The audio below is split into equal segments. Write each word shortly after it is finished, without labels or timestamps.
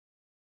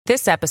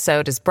This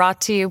episode is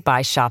brought to you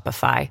by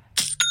Shopify.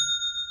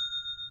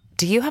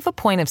 Do you have a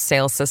point of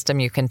sale system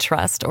you can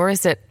trust, or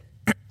is it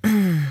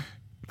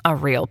a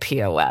real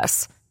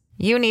POS?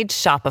 You need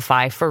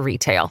Shopify for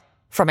retail.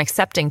 From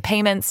accepting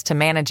payments to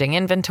managing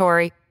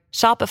inventory,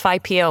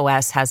 Shopify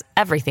POS has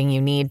everything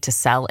you need to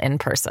sell in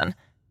person.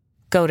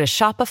 Go to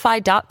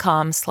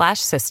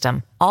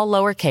shopify.com/system, all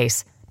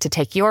lowercase, to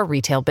take your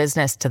retail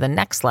business to the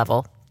next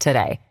level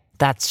today.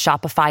 That's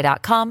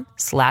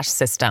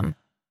shopify.com/system.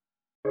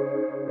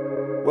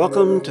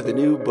 Welcome to the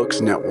New Books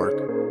Network.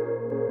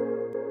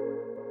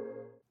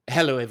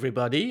 Hello,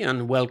 everybody,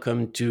 and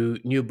welcome to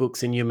New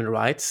Books in Human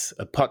Rights,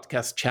 a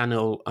podcast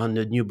channel on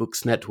the New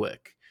Books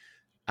Network.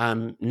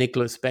 I'm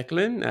Nicholas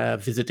Becklin, a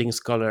visiting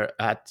scholar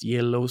at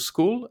Yale Law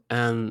School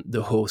and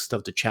the host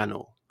of the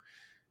channel.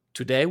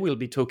 Today, we'll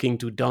be talking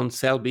to Don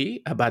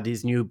Selby about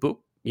his new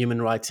book,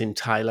 Human Rights in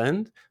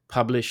Thailand,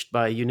 published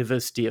by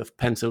University of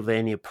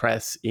Pennsylvania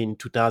Press in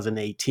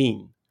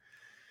 2018.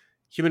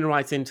 Human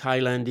Rights in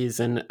Thailand is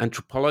an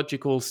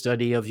anthropological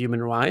study of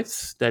human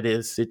rights. That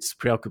is, it's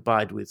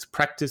preoccupied with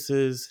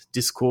practices,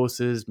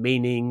 discourses,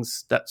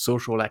 meanings that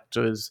social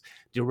actors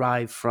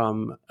derive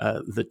from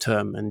the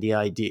term and the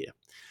idea.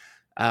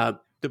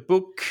 The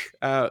book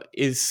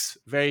is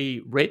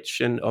very rich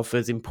and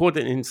offers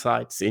important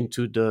insights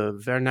into the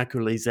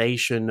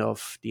vernacularization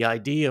of the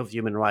idea of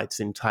human rights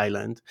in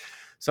Thailand,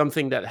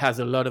 something that has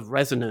a lot of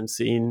resonance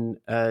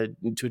in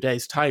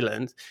today's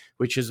Thailand,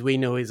 which, as we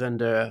know, is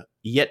under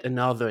yet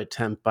another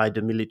attempt by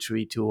the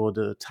military to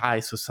order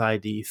Thai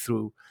society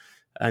through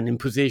an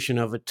imposition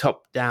of a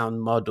top-down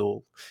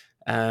model,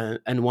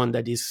 and one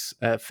that is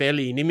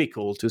fairly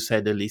inimical, to say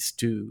the least,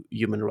 to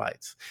human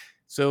rights.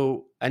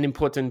 So an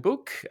important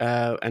book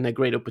and a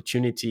great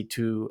opportunity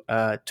to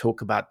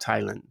talk about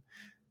Thailand.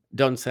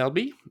 Don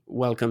Selby,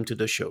 welcome to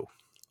the show.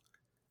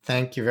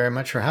 Thank you very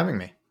much for having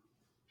me.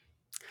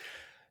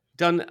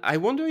 Don, I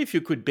wonder if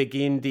you could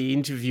begin the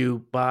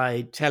interview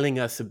by telling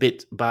us a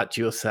bit about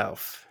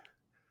yourself.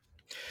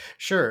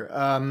 Sure.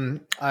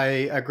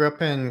 I grew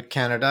up in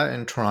Canada,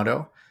 in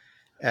Toronto,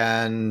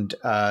 and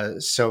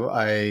so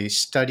I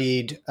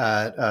studied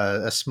at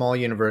a small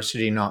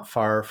university not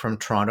far from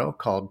Toronto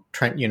called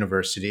Trent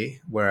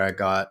University, where I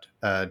got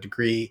a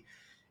degree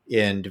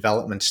in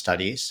development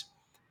studies.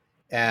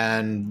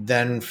 And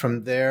then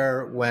from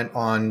there went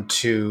on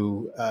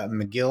to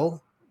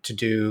McGill to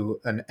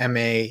do an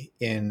MA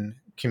in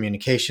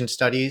communication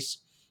studies.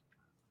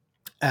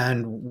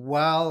 And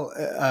while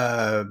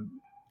I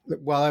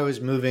was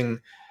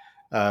moving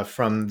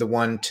from the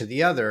one to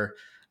the other,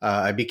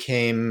 I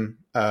became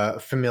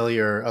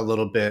familiar a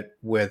little bit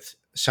with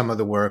some of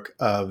the work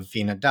of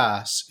Veena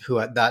Das, who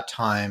at that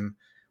time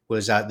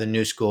was at the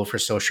New School for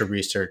Social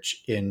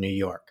Research in New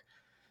York.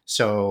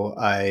 So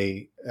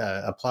I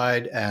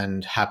applied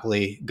and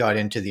happily got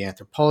into the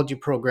anthropology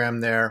program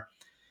there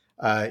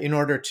in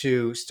order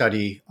to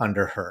study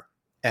under her.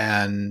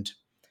 And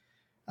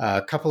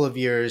a couple of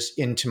years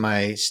into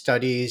my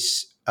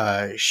studies,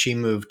 she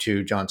moved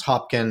to Johns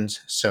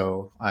Hopkins,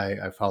 so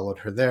I followed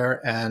her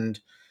there and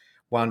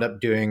wound up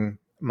doing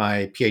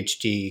my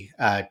PhD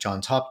at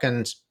Johns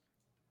Hopkins,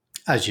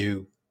 as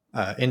you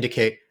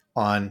indicate,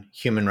 on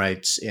human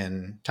rights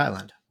in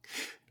Thailand.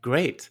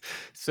 Great.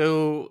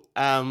 So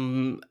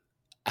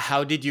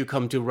how did you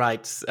come to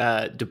write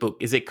the book?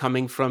 Is it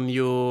coming from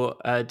your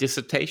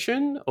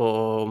dissertation,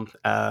 or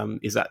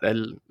is that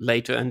a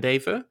later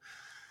endeavor?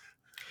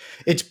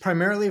 It's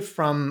primarily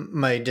from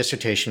my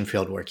dissertation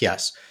fieldwork,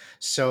 yes.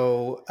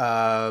 So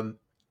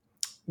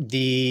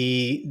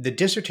the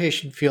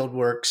dissertation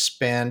fieldwork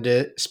spanned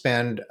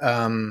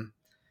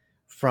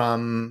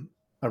from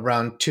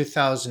around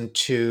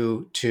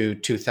 2002 to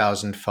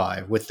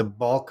 2005, with the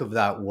bulk of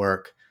that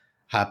work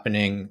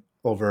happening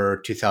over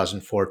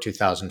 2004,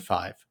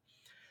 2005.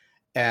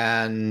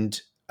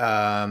 And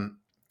I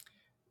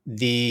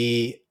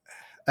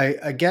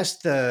guess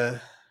the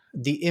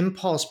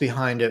impulse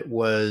behind it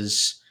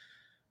was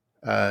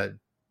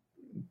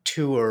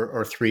two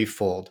or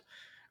threefold.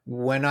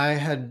 When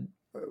I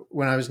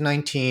was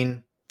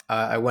 19,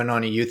 I went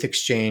on a youth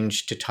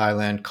exchange to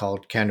Thailand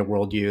called Canada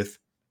World Youth.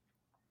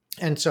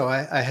 And so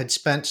I had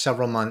spent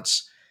several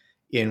months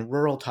in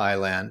rural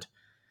Thailand.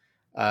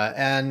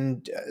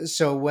 And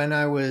so when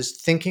I was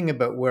thinking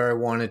about where I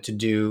wanted to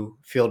do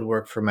field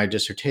work for my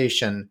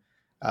dissertation,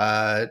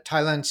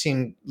 Thailand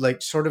seemed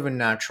like sort of a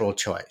natural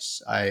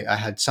choice. I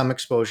had some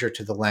exposure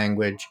to the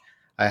language.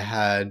 I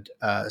had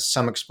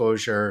some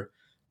exposure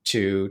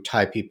to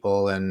Thai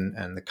people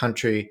and the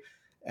country.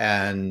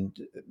 And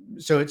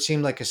so it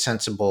seemed like a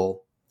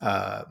sensible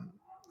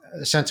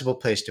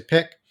place to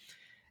pick.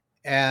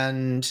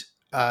 And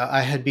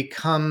I had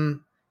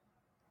become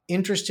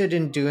interested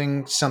in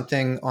doing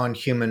something on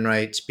human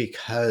rights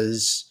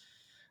because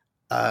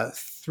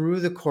through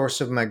the course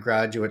of my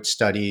graduate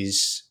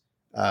studies,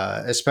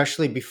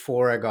 especially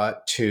before I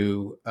got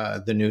to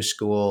the New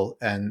School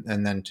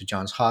and then to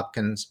Johns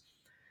Hopkins,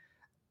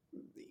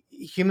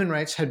 human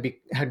rights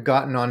had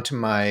gotten onto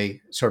my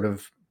sort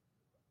of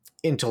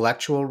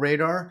intellectual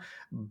radar,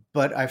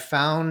 but I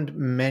found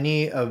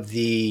many of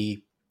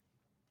the,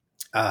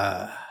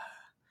 I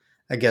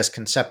guess,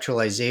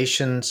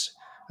 conceptualizations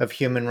of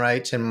human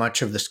rights and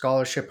much of the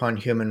scholarship on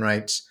human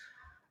rights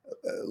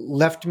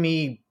left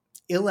me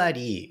ill at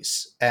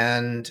ease.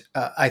 And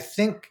I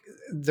think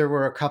there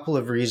were a couple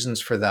of reasons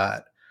for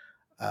that.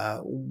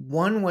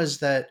 One was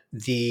that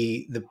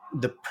the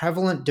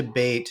prevalent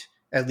debate,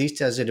 at least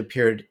as it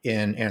appeared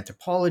in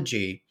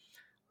anthropology,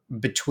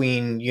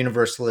 between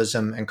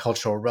universalism and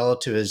cultural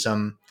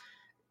relativism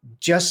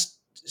just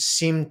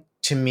seemed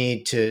to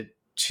me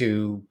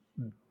to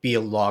be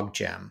a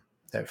logjam.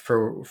 That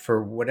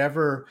for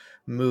whatever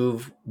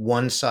move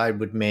one side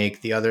would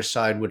make, the other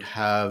side would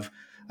have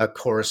a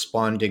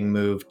corresponding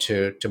move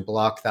to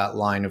block that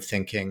line of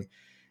thinking,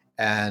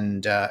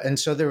 and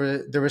so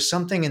there was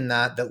something in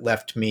that that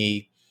left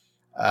me,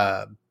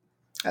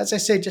 as I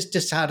say, just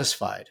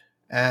dissatisfied.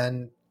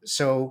 And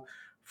so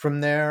from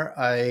there,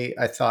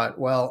 I thought,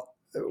 well,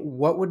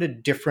 what would a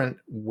different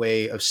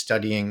way of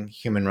studying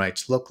human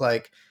rights look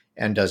like?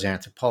 And does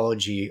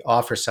anthropology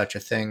offer such a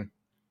thing?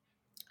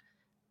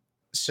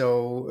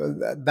 So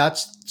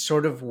that's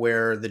sort of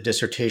where the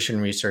dissertation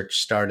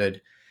research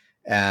started,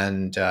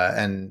 and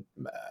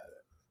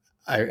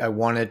I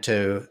wanted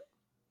to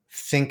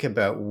think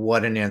about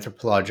what an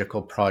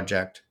anthropological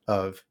project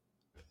of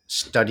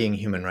studying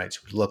human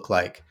rights would look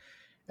like.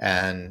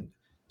 And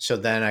so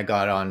then I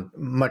got on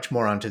much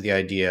more onto the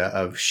idea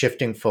of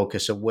shifting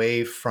focus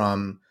away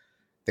from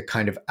the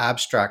kind of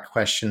abstract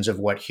questions of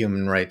what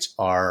human rights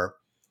are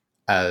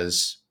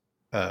as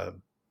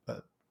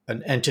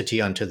an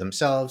entity unto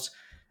themselves,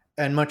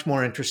 and much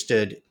more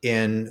interested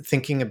in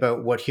thinking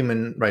about what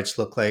human rights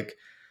look like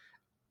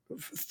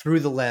through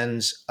the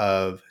lens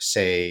of,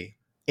 say,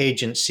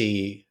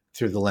 agency,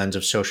 through the lens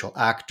of social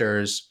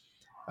actors,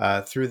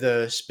 through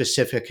the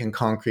specific and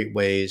concrete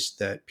ways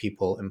that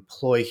people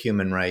employ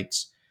human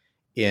rights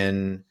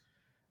in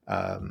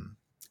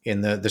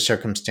the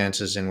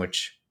circumstances in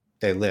which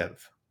they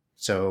live.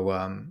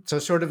 So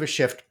sort of a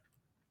shift,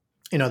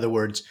 in other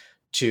words,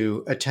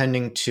 to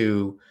attending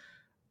to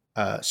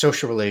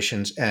social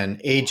relations and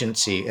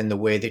agency in the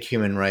way that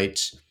human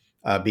rights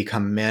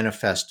become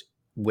manifest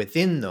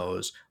within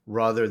those,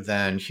 rather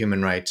than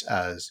human rights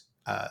as,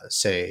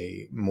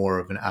 say, more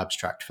of an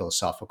abstract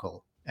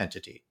philosophical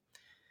entity.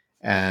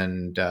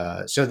 And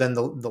so then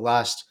the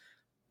last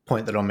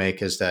point that I'll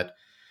make is that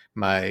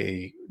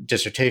my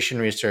dissertation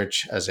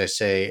research, as I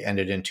say,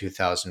 ended in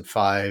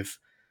 2005.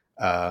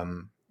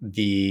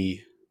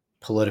 The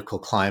political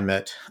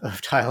climate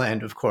of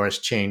Thailand, of course,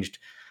 changed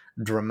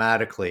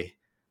dramatically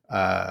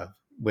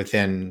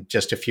within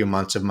just a few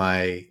months of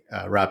my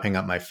wrapping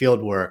up my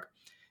field work.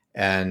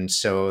 And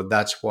so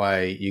that's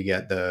why you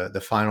get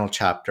the final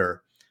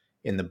chapter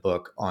in the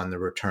book on the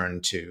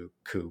return to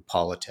coup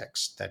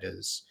politics. That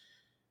is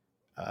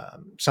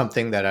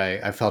something that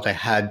I felt I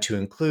had to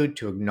include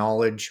to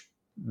acknowledge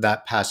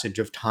that passage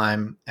of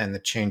time and the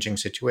changing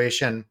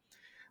situation,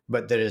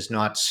 but that is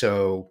not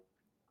so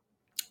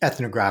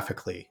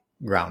ethnographically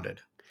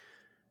grounded.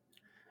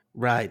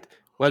 Right.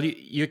 Well,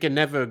 you can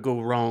never go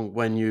wrong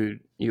when you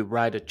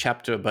write a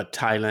chapter about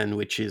Thailand,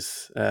 which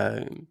is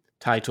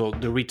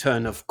titled "The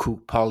Return of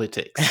Coup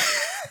Politics."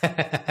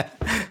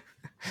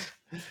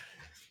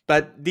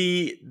 But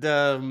the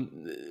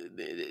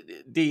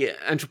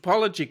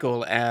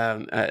anthropological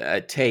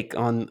take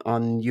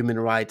on human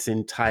rights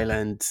in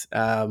Thailand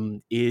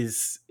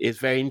is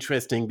very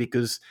interesting,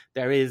 because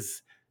there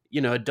is,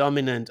 a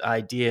dominant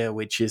idea,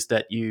 which is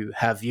that you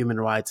have human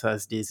rights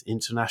as these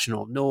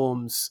international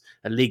norms,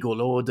 a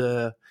legal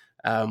order,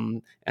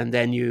 and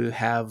then you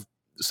have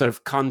sort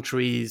of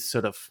countries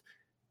sort of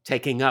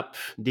taking up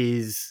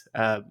these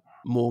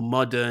more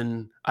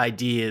modern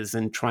ideas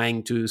and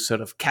trying to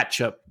sort of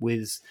catch up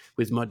with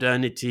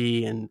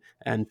modernity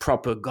and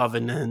proper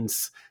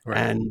governance,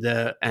 right.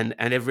 and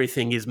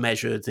everything is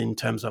measured in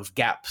terms of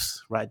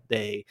gaps, right?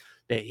 They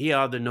here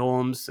are the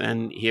norms,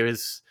 and here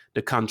is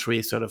the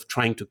country sort of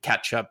trying to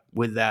catch up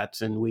with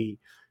that, and we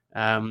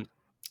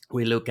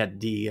look at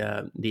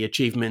the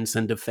achievements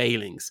and the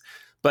failings.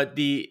 But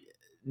the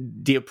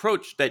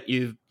approach that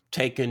you've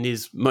taken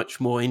is much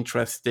more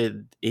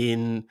interested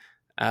in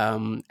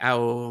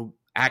how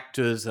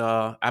actors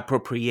are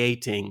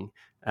appropriating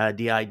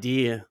the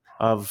idea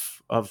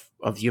of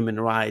human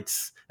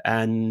rights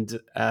and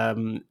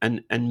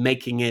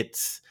making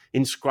it,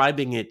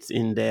 inscribing it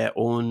in their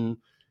own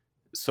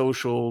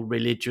social,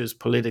 religious,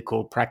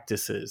 political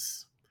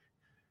practices.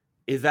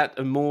 Is that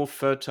a more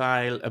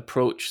fertile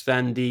approach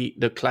than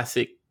the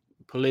classic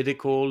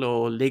political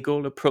or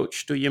legal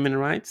approach to human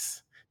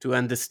rights to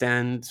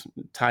understand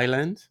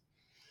Thailand?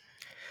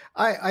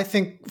 I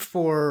think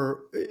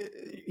for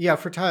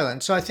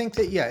Thailand. So I think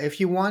that, if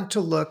you want to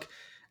look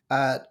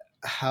at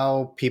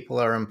how people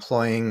are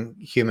employing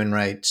human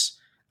rights,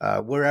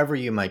 wherever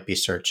you might be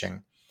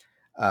searching,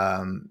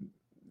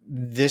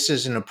 this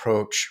is an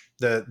approach,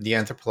 the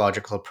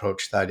anthropological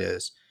approach,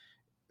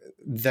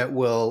 that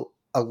will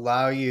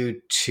allow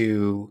you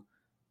to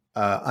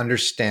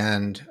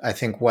understand, I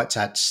think, what's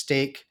at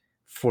stake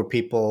for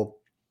people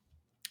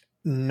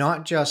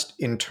not just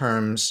in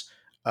terms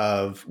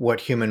of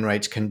what human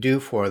rights can do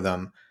for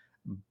them,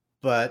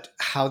 but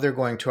how they're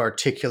going to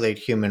articulate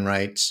human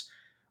rights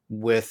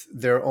with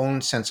their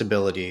own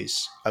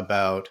sensibilities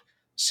about,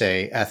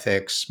 say,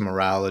 ethics,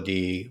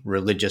 morality,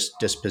 religious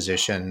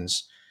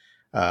dispositions,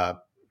 uh,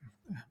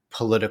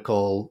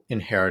 political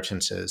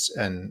inheritances,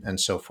 and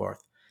so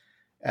forth.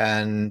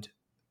 And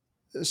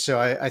so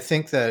I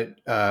think that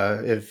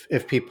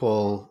if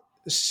people,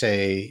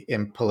 say,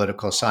 in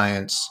political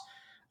science,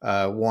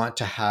 want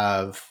to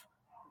have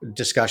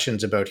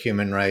discussions about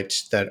human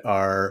rights that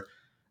are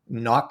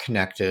not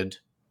connected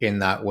in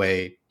that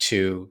way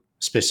to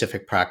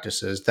specific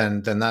practices,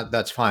 then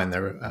that's fine.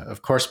 They're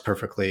of course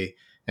perfectly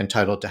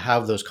entitled to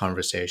have those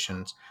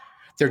conversations.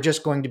 They're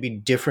just going to be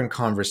different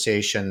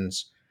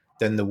conversations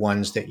than the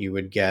ones that you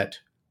would get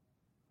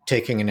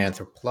taking an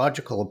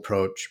anthropological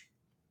approach.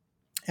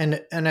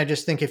 And I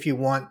just think if you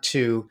want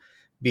to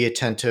be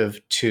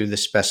attentive to the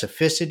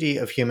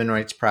specificity of human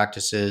rights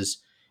practices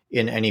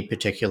in any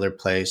particular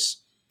place,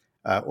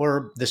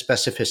 or the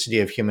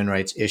specificity of human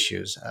rights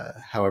issues,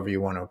 however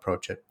you want to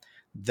approach it,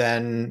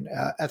 then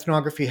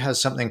ethnography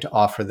has something to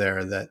offer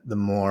there that the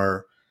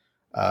more,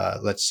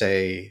 let's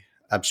say,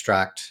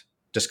 abstract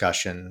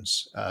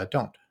discussions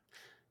don't.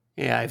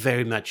 Yeah, I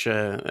very much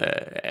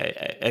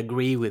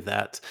agree with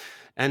that.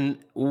 And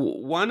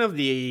one of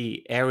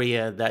the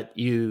area that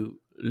you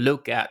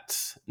look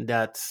at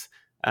that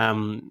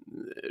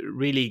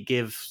really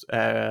gives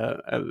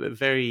a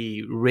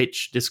very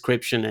rich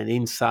description and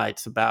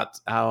insights about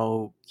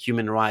how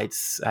human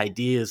rights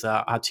ideas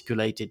are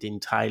articulated in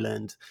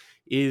Thailand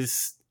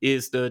is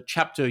the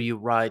chapter you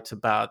write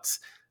about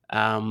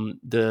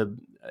the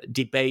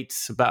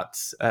debates about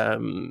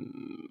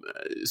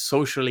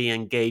socially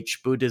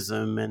engaged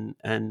Buddhism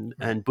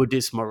and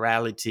Buddhist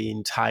morality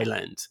in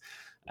Thailand,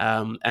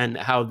 and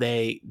how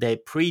they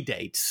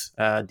predate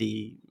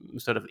the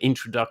sort of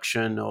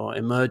introduction or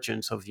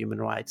emergence of human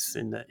rights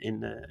in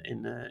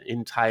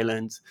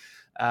Thailand.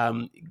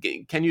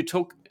 Can you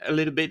talk a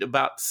little bit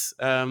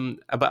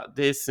about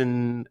this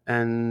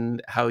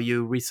and how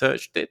you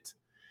researched it?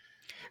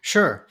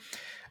 Sure.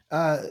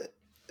 Uh,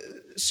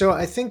 so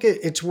I think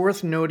it's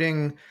worth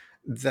noting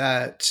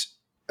that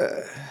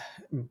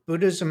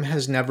Buddhism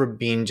has never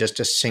been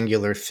just a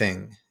singular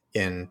thing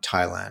in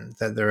Thailand,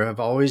 that there have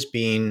always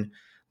been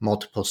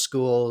multiple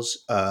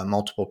schools,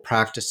 multiple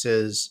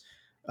practices,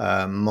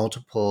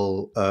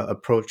 multiple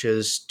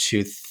approaches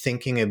to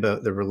thinking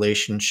about the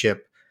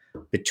relationship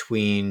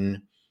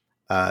between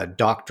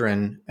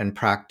doctrine and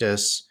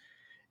practice.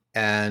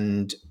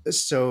 And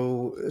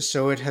so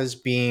it has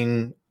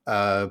been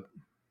a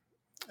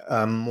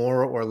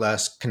more or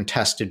less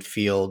contested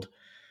field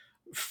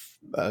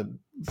uh,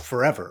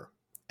 forever.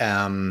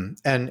 And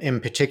in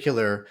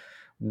particular,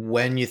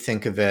 when you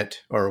think of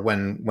it, or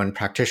when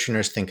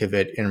practitioners think of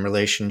it in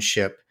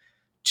relationship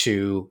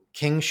to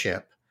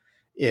kingship,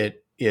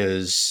 it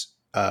is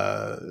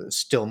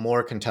still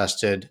more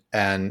contested,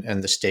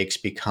 and the stakes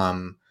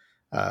become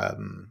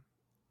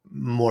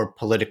more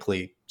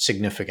politically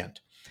significant.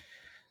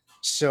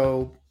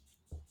 So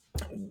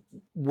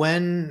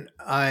when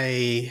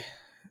I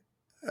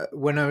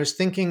was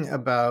thinking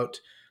about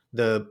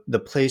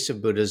the place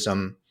of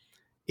Buddhism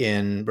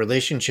in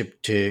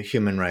relationship to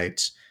human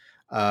rights,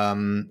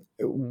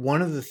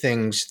 one of the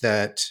things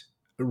that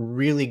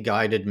really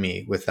guided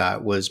me with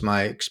that was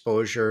my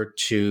exposure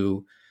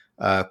to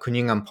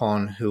Kuning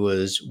Ampon, who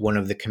was one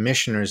of the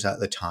commissioners at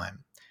the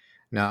time.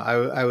 Now,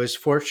 I was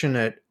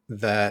fortunate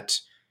that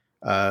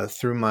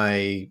through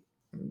my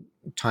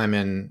time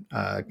in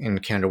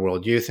Canada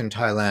World Youth in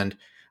Thailand,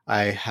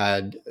 I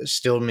had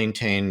still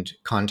maintained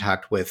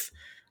contact with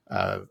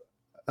uh,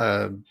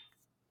 a,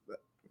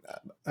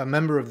 a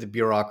member of the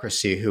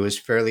bureaucracy who was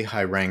fairly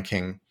high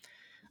ranking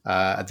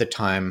at the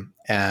time,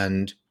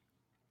 and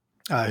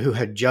who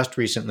had just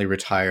recently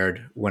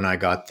retired when I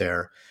got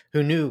there,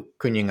 who knew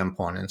Kuning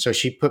Ampon. And so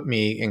she put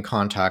me in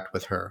contact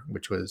with her,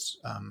 which was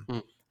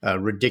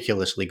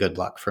ridiculously good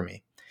luck for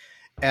me.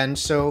 And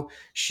so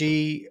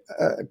she,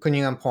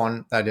 Kuning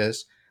Ampon, that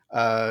is,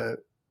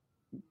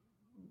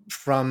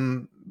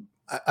 from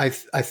I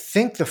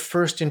think the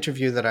first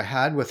interview that I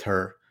had with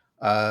her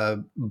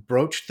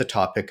broached the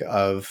topic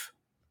of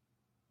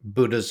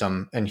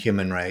Buddhism and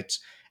human rights,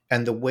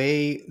 and the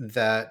way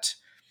that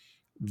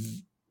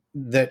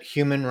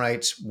human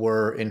rights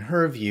were, in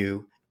her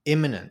view,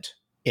 immanent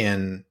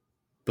in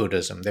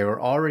Buddhism. They were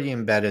already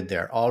embedded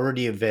there,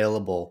 already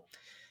available,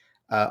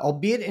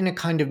 albeit in a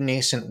kind of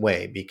nascent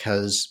way,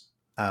 because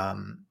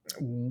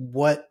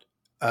what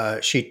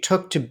she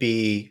took to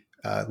be,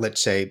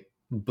 let's say,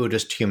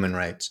 Buddhist human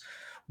rights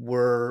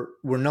were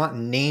not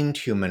named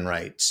human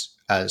rights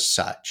as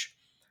such,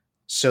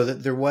 so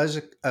that there was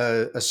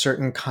a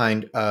certain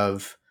kind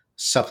of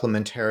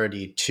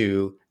supplementarity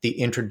to the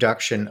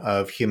introduction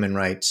of human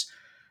rights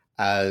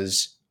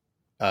as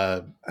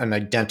an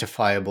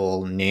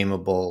identifiable,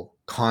 nameable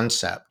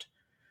concept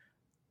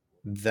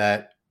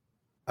that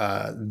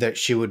that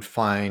she would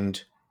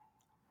find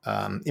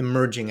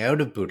emerging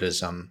out of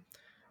Buddhism,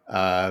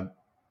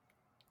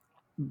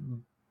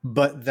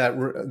 but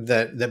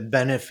that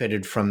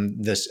benefited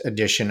from this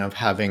addition of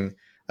having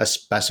a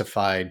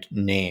specified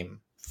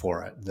name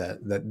for it.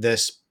 That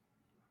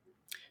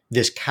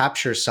this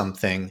captures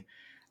something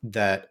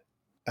that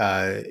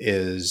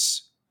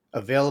is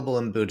available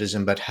in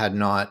Buddhism, but had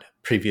not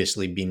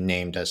previously been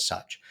named as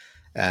such,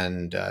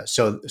 and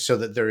so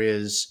that there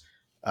is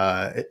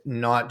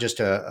not just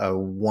a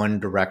one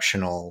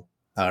directional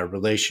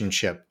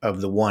relationship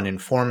of the one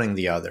informing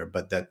the other,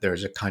 but that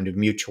there's a kind of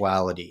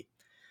mutuality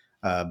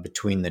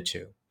between the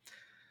two.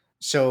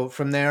 So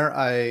from there,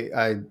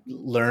 I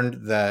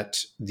learned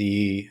that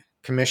the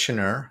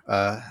commissioner,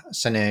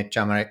 Sene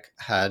Jamarek,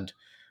 had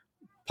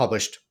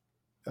published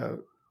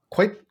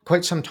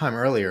quite some time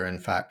earlier, in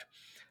fact,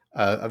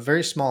 a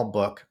very small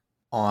book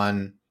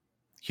on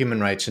human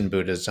rights in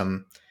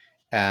Buddhism,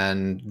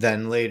 and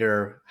then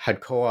later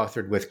had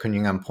co-authored with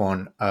Kunying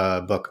Ampon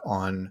a book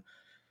on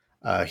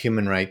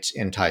human rights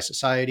in Thai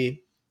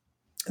society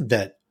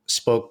that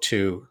spoke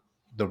to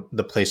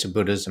the place of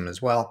Buddhism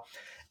as well.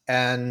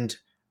 And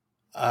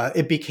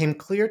it became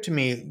clear to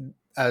me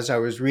as I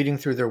was reading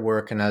through their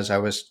work and as I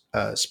was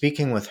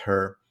speaking with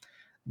her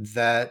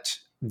that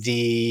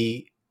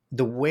the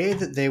way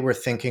that they were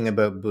thinking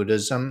about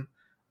Buddhism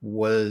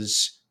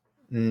was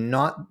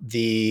not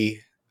the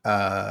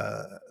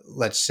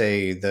let's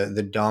say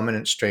the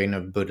dominant strain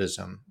of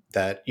Buddhism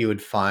that you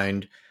would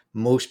find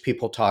most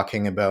people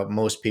talking about,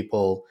 most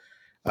people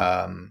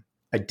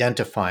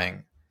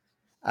identifying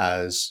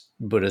as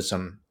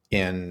Buddhism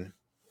in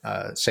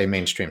say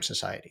mainstream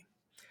society.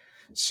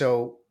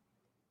 So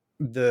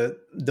the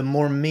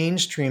more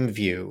mainstream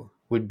view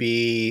would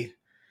be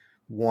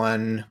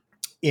one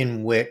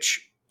in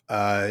which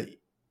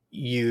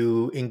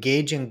you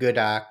engage in good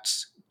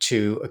acts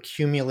to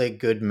accumulate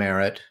good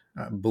merit,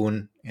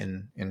 boon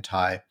in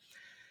Thai,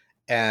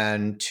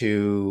 and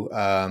to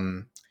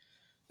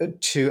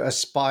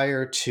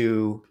aspire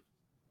to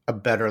a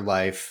better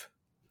life,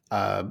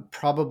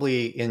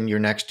 probably in your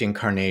next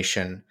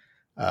incarnation.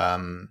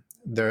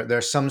 There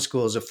are some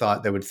schools of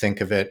thought that would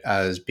think of it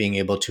as being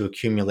able to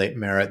accumulate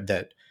merit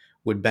that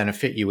would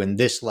benefit you in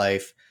this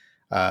life,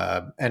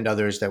 and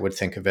others that would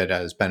think of it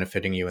as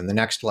benefiting you in the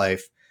next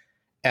life.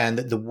 And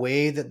the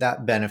way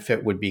that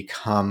benefit would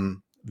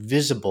become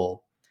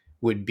visible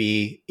would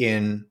be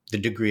in the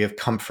degree of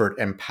comfort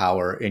and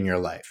power in your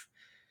life.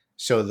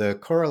 So the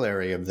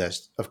corollary of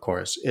this, of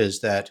course,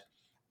 is that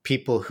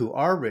people who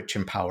are rich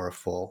and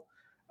powerful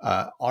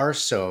are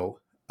so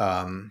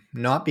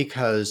not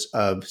because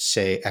of,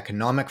 say,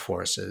 economic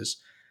forces,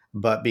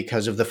 but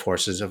because of the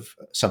forces of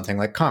something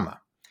like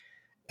karma.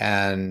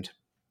 And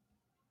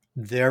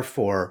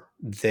therefore,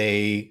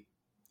 they,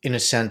 in a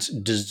sense,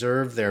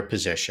 deserve their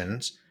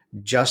positions,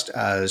 just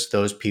as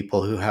those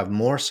people who have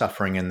more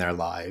suffering in their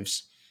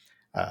lives,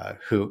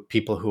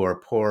 people who are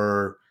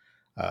poorer,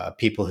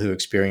 people who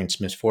experience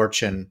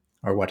misfortune,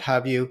 or what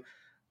have you,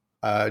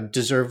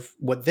 deserve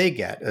what they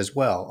get as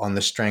well on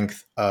the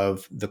strength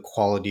of the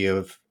quality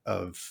of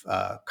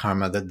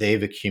karma that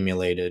they've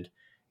accumulated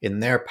in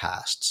their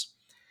pasts.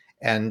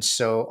 And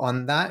so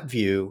on that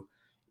view,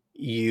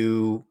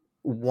 you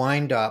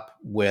wind up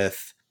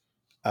with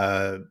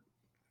a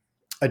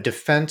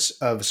defense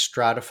of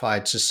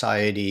stratified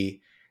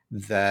society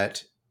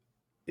that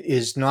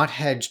is not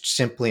hedged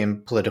simply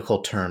in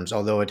political terms,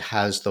 although it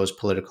has those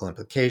political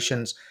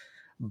implications,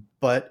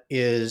 but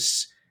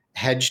is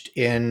hedged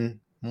in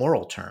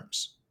moral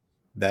terms,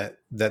 that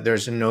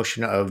there's a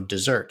notion of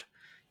desert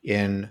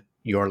in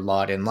your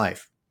lot in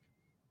life.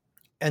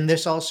 And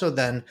this also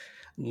then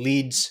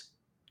leads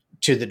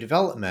to the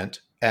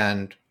development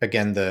and,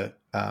 again, the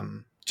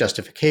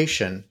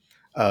justification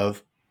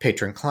of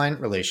patron-client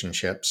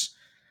relationships,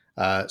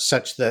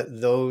 such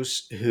that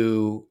those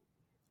who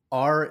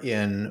are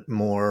in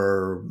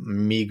more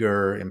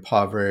meager,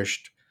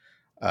 impoverished,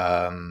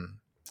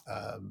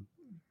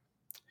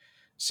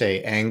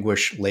 say,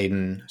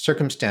 anguish-laden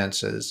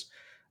circumstances,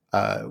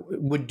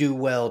 would do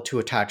well to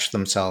attach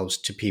themselves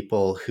to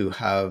people who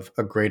have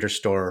a greater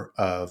store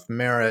of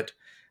merit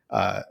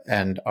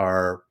and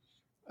are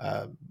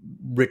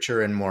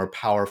richer and more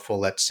powerful,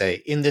 let's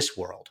say, in this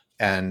world,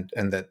 and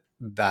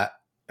that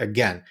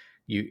again,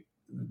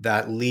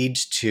 that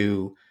leads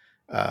to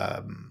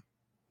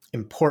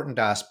important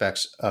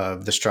aspects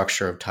of the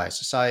structure of Thai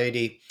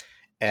society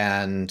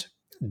and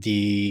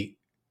the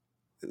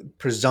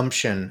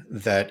presumption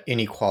that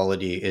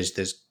inequality is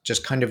this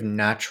just kind of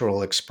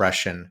natural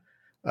expression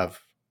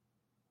of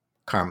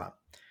karma.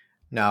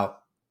 Now,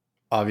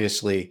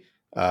 obviously,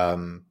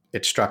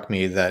 it struck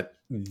me that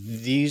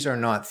these are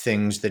not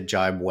things that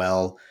jibe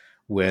well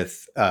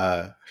with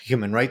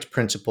human rights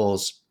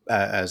principles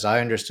as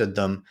I understood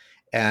them.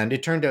 And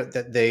it turned out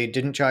that they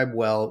didn't jibe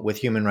well with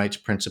human rights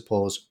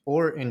principles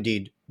or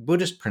indeed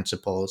Buddhist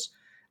principles,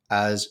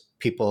 as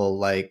people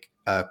like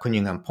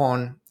Kunying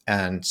Ampon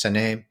and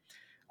Sene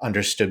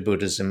understood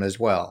Buddhism as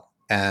well.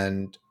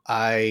 And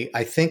I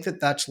think that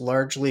that's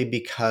largely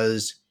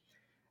because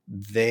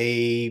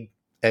they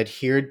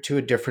adhered to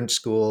a different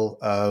school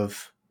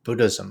of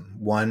Buddhism,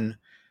 one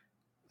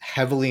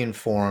heavily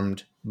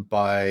informed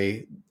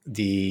by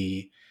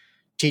the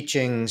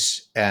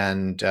teachings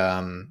and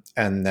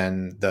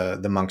then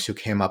the monks who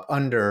came up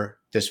under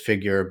this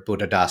figure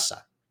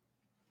Buddhadasa.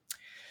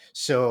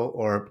 So,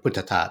 or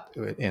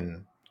Buddhatat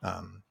in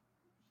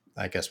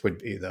I guess would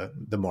be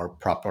the more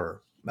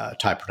proper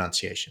Thai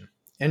pronunciation.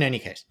 In any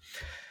case,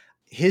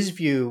 his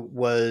view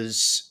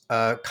was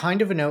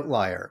kind of an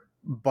outlier,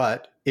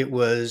 but it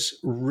was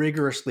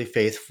rigorously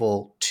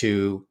faithful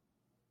to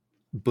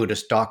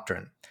Buddhist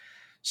doctrine.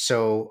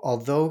 So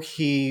although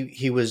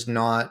he was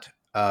not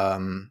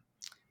an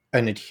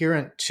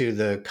adherent to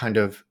the kind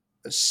of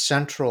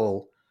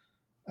central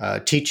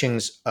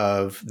teachings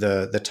of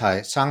the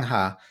Thai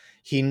Sangha,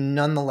 he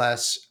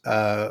nonetheless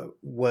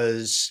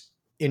was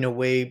in a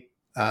way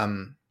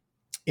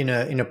in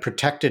a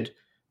protected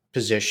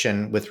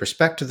position with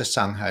respect to the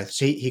Sangha.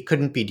 So he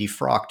couldn't be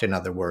defrocked, in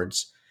other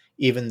words,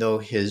 even though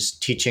his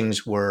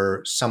teachings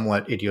were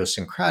somewhat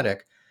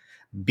idiosyncratic,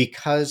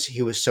 because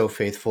he was so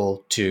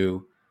faithful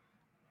to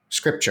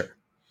scripture.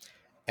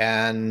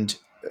 And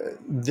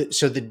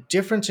so the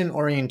difference in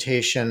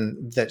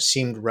orientation that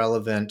seemed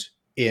relevant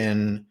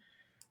in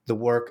the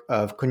work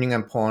of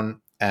Kuningampon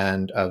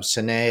and of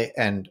Sene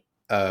and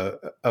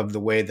of the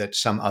way that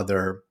some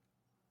other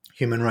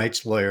human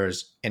rights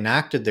lawyers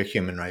enacted their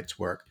human rights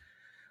work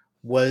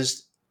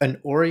was an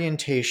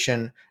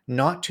orientation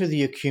not to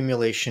the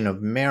accumulation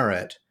of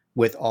merit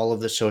with all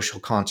of the social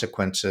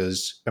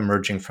consequences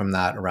emerging from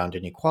that around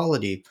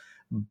inequality,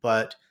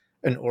 but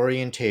an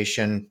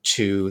orientation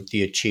to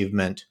the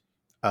achievement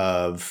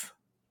of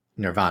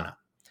nirvana.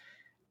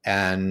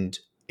 And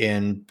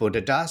in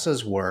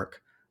Buddhadasa's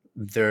work,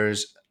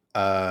 there's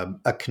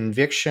a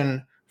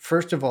conviction,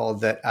 first of all,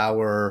 that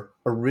our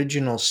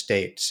original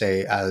state,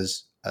 say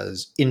as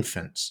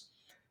infants,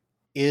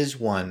 is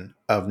one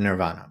of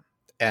nirvana,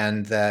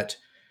 and that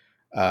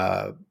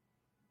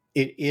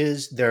it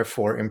is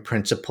therefore in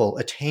principle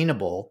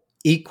attainable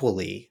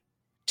equally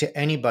to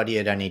anybody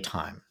at any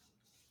time.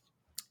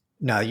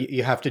 Now,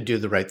 you have to do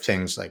the right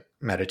things like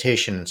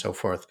meditation and so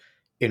forth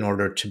in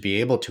order to be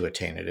able to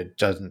attain it. It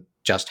doesn't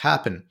just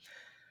happen.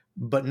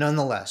 But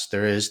nonetheless,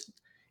 there is,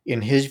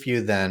 in his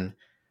view then,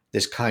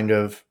 this kind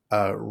of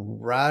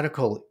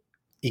radical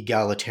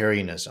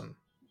egalitarianism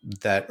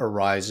that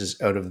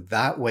arises out of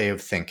that way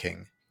of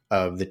thinking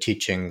of the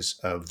teachings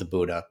of the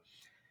Buddha.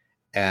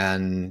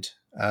 And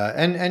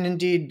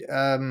indeed,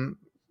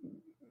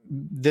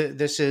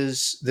 this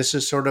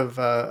is sort of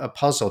a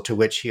puzzle to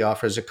which he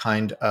offers a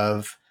kind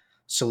of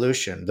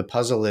solution. The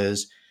puzzle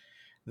is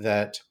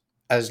that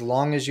as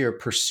long as you're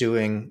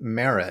pursuing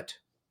merit,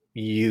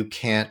 you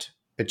can't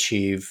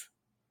achieve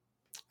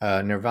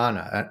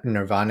nirvana.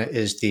 Nirvana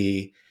is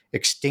the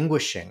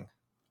extinguishing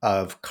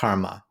of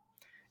karma.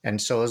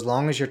 And so as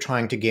long as you're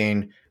trying to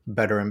gain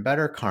better and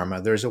better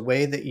karma, there's a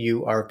way that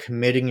you are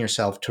committing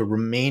yourself to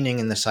remaining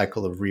in the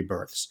cycle of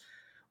rebirths.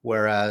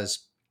 Whereas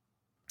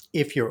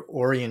if your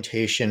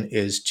orientation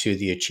is to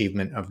the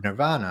achievement of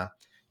nirvana,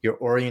 you're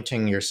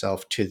orienting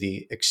yourself to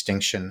the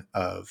extinction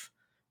of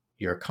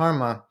your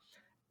karma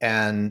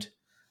and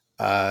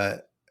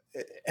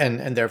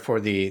therefore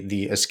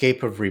the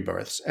escape of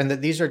rebirths. And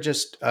that these are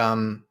just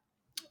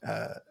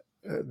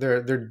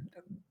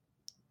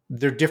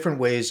they're different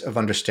ways of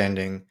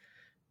understanding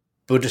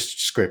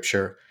Buddhist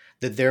scripture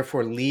that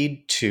therefore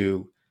lead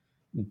to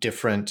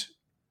different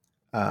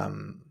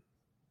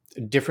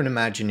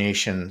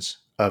imaginations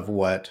of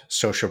what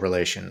social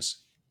relations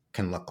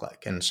can look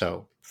like. And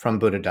so from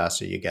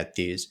Buddhadasa, you get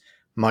these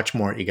much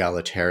more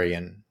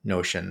egalitarian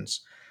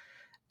notions.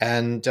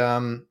 And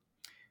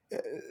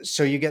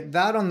so you get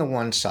that on the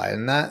one side.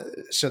 And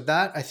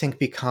that I think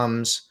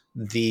becomes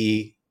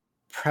the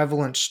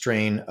prevalent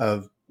strain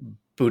of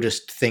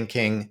Buddhist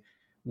thinking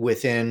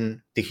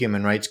within the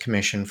Human Rights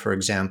Commission, for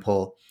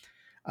example,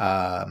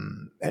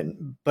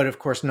 but of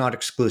course not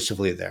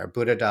exclusively there.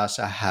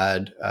 Buddhadasa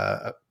had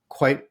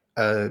quite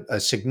a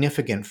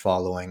significant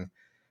following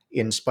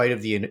in spite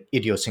of the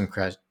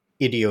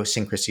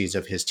idiosyncrasies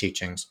of his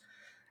teachings,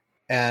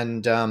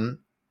 and a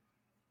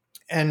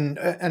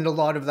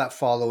lot of that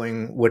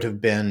following would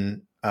have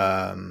been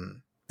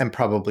and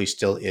probably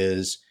still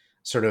is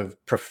sort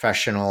of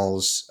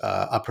professionals,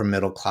 upper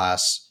middle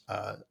class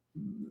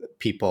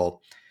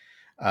people.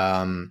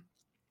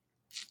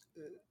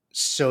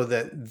 So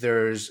that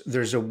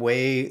there's a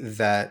way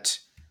that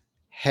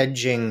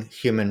hedging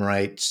human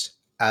rights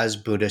as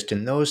Buddhist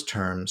in those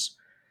terms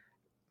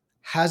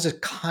has a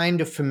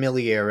kind of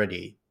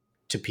familiarity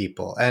to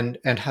people and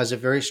has a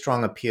very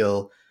strong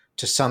appeal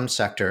to some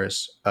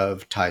sectors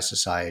of Thai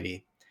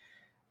society.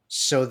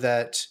 So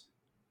that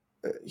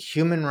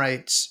human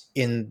rights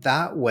in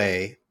that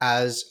way,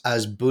 as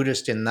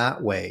Buddhist in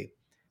that way,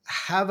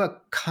 have a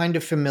kind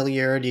of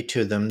familiarity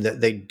to them that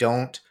they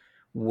don't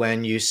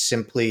when you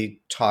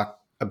simply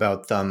talk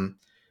about them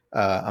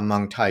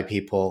among Thai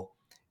people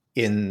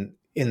in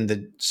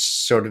the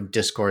sort of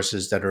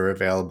discourses that are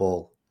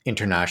available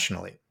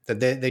internationally. That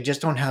they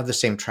just don't have the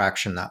same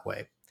traction that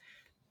way.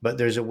 But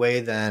there's a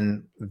way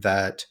then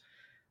that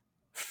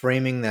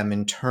framing them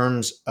in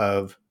terms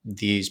of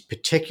these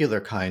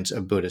particular kinds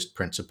of Buddhist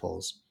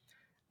principles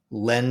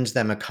lends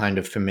them a kind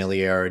of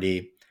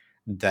familiarity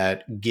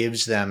that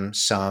gives them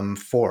some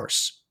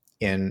force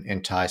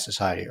in Thai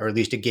society, or at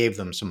least it gave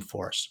them some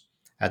force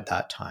at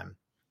that time.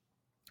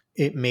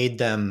 It made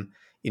them,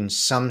 in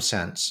some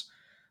sense,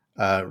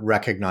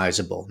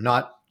 recognizable.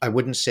 Not, I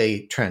wouldn't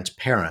say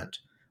transparent,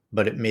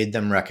 but it made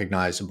them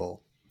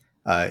recognizable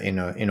in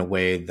a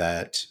way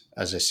that,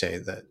 as I say,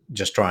 that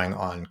just drawing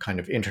on kind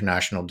of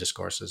international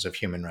discourses of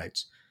human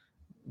rights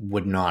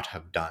would not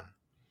have done.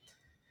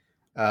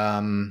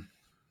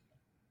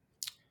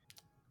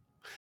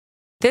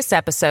 This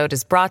episode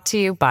is brought to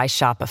you by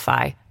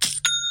Shopify.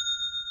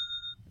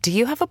 Do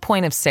you have a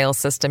point of sale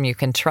system you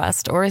can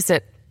trust, or is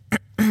it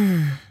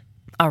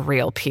a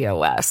real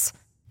POS?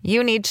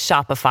 You need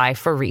Shopify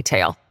for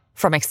retail.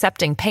 From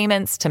accepting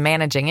payments to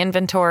managing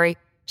inventory,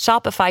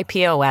 Shopify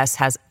POS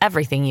has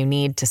everything you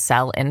need to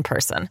sell in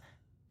person.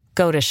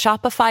 Go to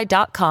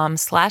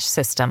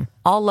shopify.com/system,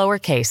 all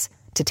lowercase,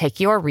 to take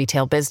your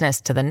retail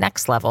business to the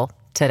next level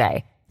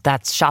today.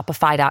 That's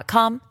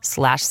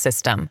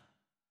shopify.com/system.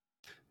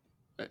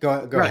 Go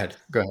ahead.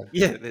 Go ahead.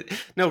 Yeah,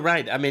 no,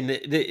 right. I mean,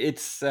 it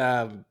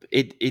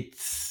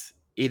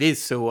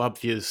is so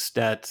obvious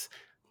that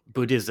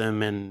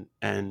Buddhism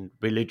and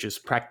religious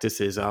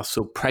practices are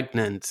so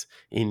pregnant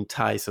in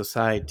Thai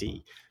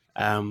society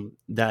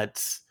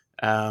that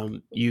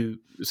you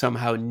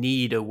somehow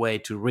need a way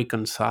to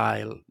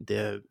reconcile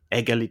the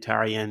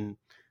egalitarian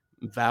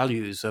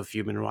values of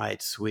human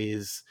rights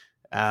with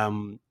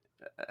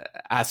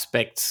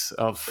aspects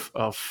of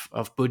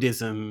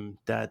Buddhism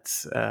that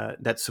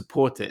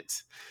support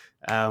it,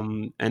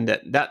 and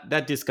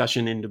that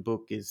discussion in the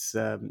book is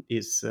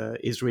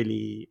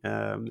really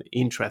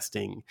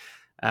interesting,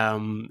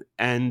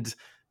 and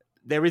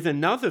there is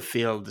another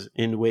field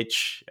in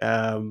which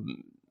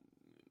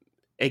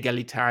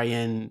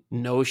egalitarian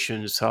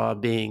notions are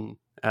being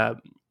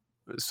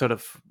sort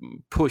of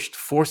pushed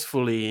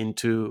forcefully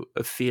into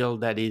a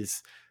field that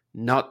is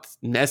not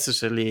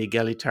necessarily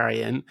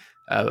egalitarian,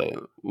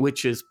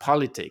 which is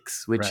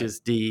politics, which Right.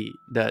 is the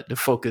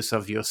focus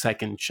of your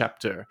second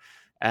chapter.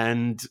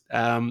 And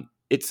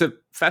it's a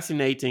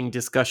fascinating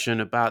discussion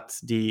about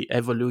the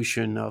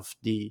evolution of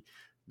the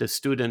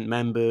student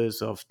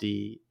members of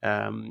the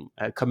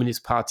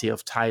Communist Party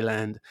of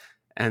Thailand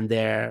and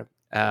their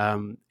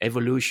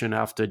evolution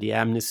after the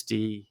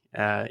amnesty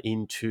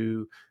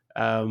into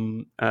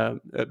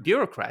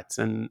bureaucrats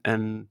and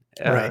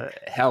Right.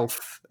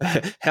 health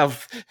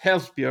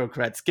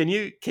bureaucrats. Can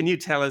you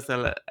tell us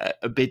a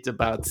bit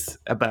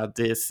about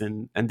this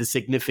and the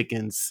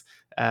significance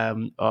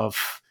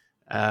of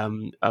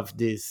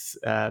this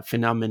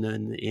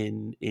phenomenon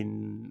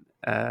in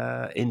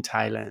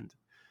Thailand?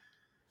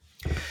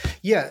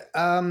 Yeah,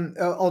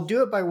 I'll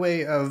do it by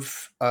way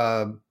of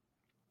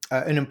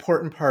an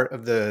important part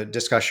of the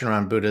discussion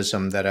around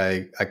Buddhism that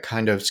I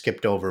kind of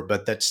skipped over,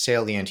 but that's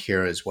salient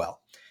here as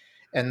well.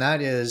 And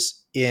that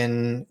is,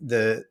 in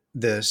the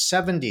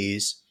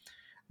 70s,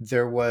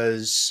 there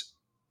was,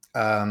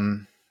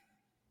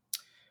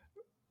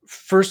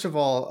 first of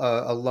all,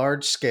 a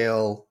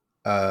large-scale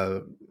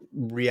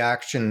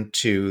reaction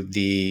to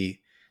the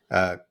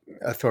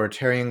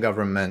authoritarian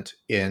government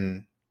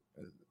in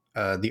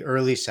the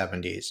early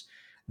 70s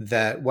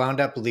that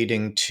wound up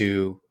leading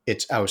to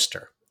its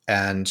ouster.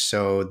 And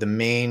so the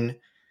main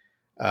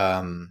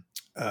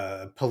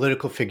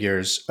political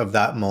figures of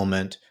that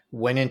moment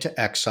went into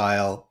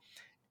exile,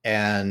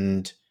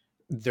 and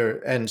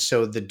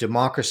so the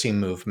democracy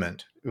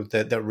movement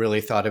that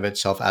really thought of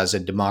itself as a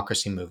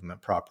democracy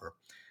movement proper,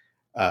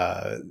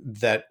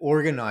 that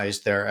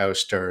organized their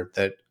ouster,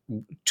 that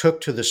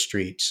took to the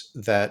streets,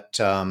 that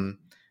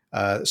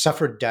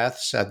suffered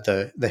deaths at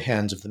the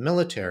hands of the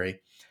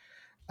military.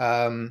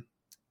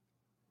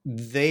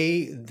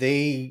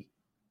 They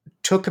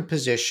took a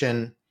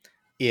position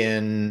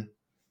in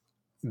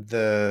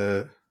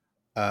the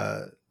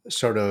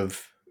sort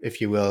of, if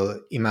you will,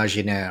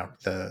 imaginaire,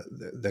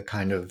 the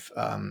kind of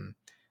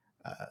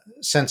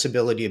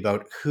sensibility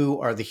about who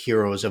are the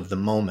heroes of the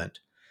moment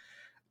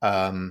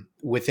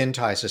within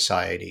Thai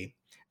society,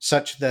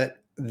 such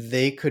that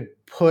they could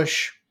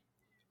push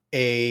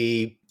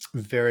a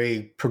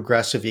very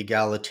progressive,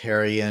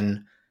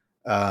 egalitarian,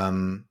 I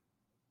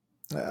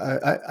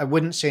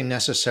wouldn't say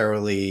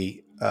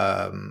necessarily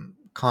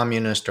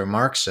communist or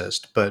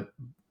Marxist, but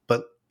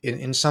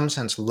in some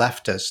sense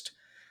leftist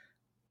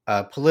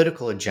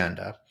political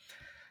agenda.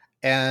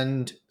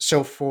 And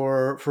so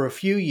for a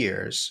few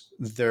years,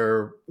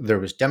 there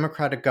was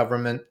democratic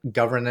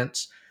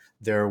governance.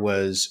 There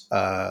was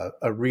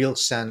a real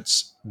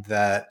sense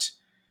that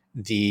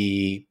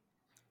the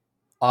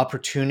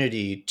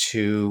opportunity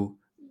to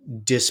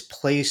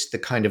displace the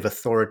kind of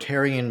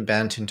authoritarian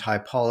bent in Thai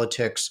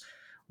politics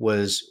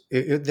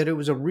that it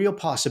was a real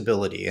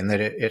possibility, and that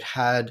it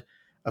had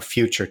a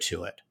future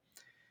to it.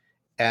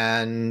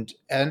 And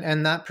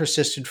that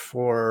persisted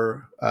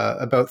for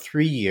about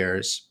 3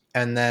 years.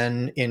 And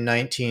then in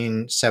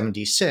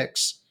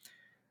 1976,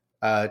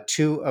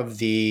 two of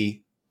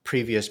the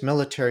previous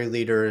military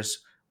leaders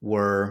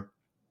were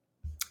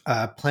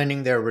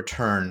planning their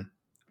return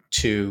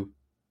to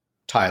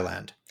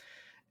Thailand.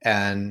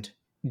 And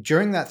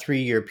during that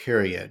 3-year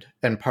period,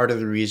 and part of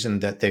the reason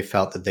that they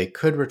felt that they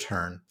could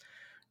return,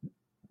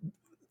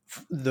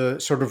 the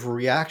sort of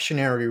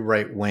reactionary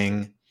right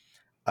wing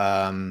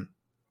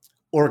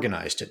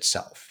organized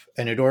itself.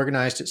 And it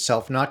organized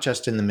itself not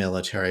just in the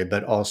military,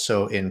 but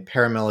also in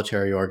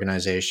paramilitary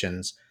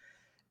organizations.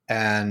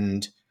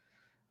 And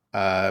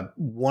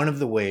one of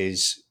the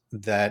ways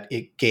that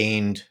it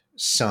gained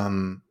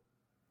some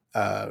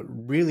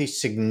really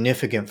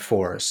significant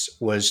force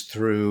was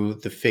through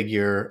the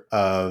figure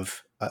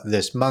of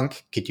this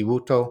monk,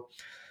 Kitiwuto,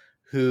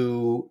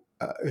 who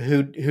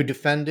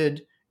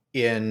defended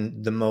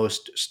in the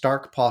most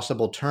stark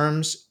possible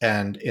terms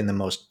and in the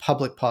most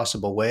public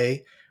possible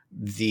way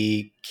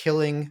the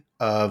killing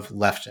of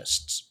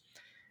leftists.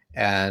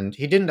 And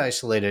he didn't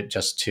isolate it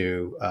just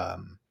to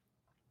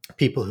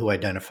people who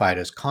identified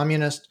as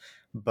communist,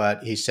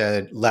 but he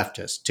said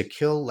leftists. To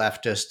kill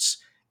leftists,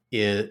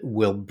 it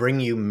will bring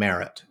you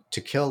merit. To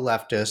kill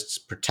leftists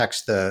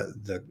protects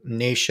the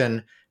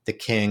nation, the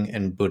king,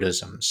 and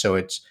Buddhism. So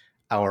it's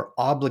our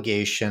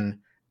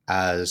obligation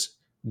as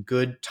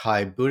good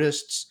Thai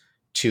Buddhists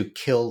to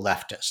kill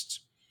leftists.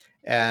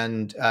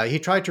 And he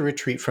tried to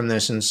retreat from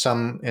this in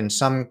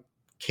some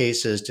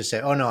cases to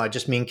say, oh no, I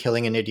just mean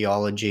killing an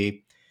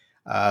ideology.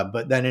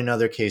 But then in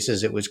other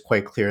cases, it was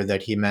quite clear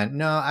that he meant,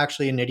 no,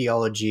 actually an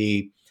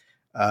ideology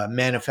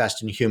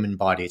manifest in human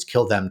bodies,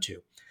 kill them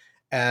too.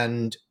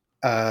 And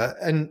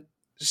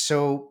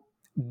so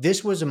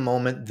this was a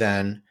moment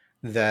then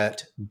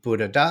that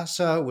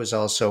Buddhadasa was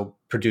also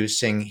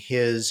producing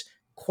his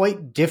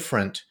quite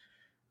different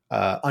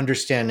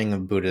understanding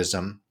of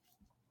Buddhism,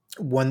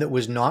 one that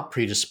was not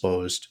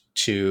predisposed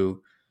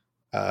to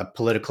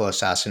political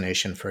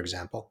assassination, for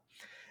example.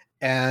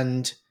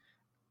 And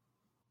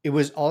it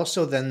was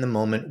also then the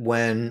moment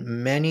when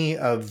many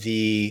of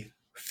the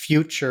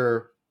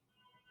future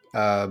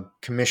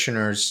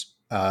commissioners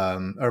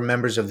or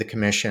members of the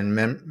commission,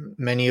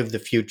 many of the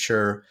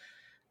future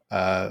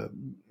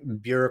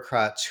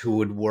bureaucrats who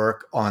would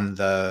work on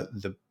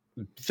the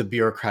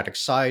bureaucratic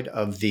side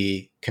of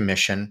the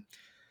commission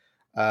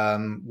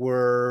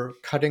were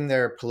cutting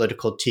their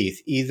political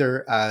teeth,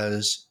 either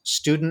as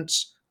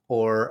students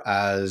or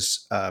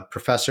as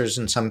professors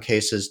in some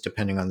cases,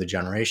 depending on the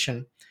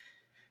generation.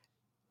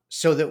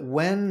 So that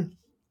when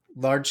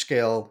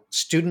large-scale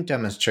student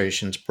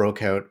demonstrations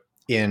broke out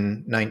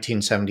in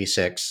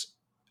 1976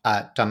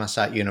 at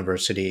Thammasat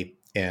University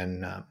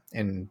in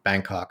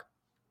Bangkok,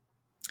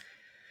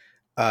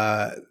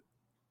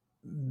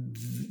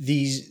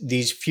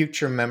 these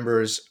future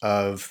members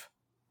of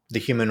the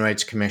Human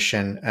Rights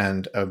Commission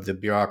and of the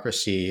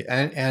bureaucracy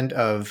and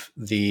of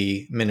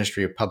the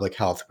Ministry of Public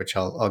Health, which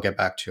I'll get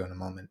back to in a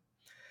moment,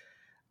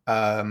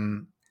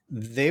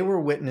 they were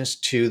witness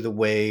to the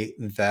way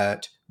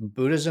that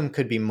Buddhism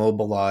could be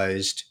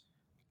mobilized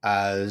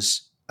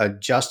as a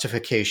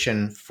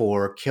justification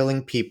for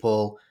killing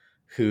people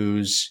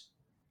whose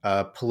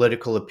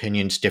political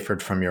opinions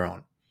differed from your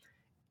own.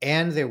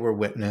 And they were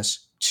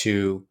witness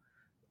to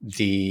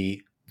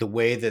the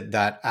way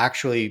that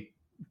actually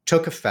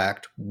took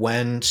effect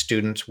when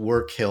students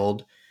were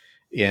killed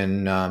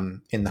in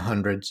the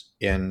hundreds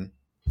in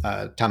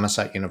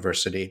Thammasat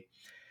University,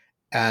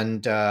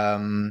 and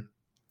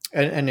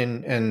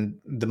in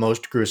the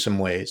most gruesome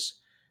ways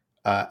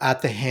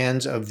at the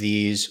hands of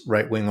these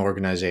right-wing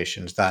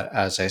organizations that,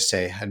 as I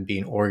say, had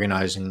been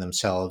organizing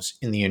themselves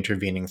in the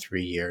intervening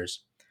 3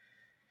 years,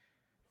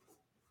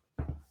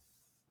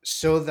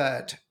 so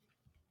that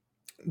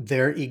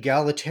their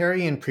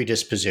egalitarian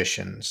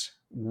predispositions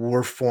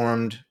were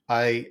formed,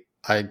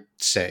 I'd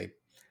say,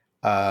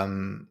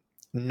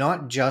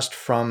 not just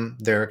from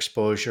their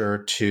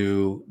exposure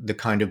to the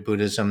kind of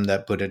Buddhism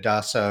that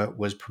Buddhadasa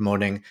was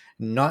promoting,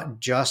 not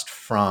just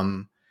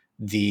from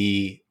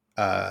the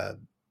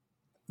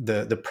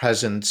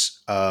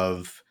presence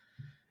of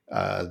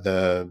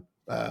the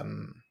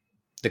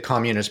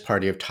Communist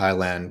Party of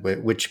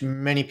Thailand, which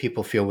many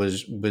people feel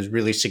was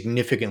really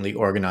significantly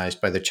organized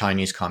by the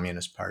Chinese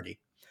Communist Party,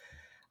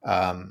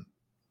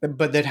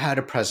 but that had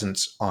a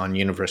presence on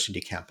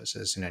university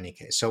campuses in any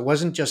case. So it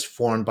wasn't just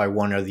formed by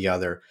one or the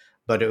other,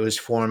 but it was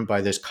formed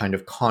by this kind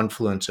of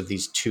confluence of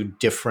these two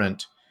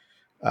different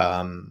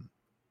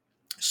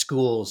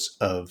schools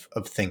of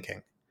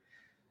thinking.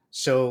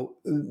 So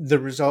the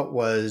result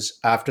was,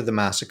 after the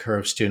massacre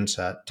of students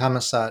at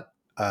Thammasat,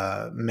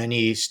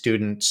 many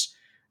students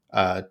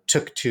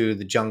took to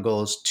the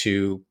jungles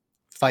to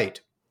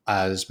fight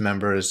as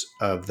members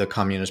of the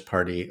Communist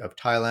Party of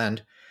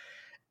Thailand.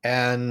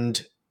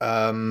 And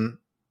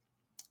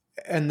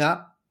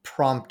that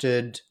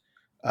prompted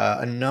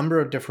a number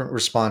of different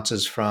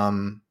responses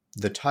from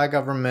the Thai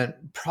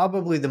government,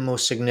 probably the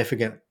most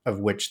significant of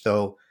which,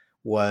 though,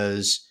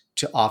 was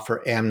to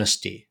offer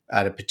amnesty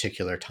at a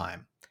particular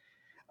time.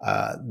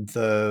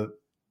 The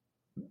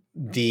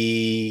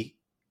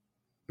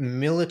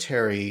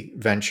military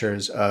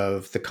ventures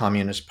of the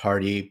Communist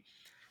Party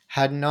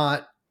had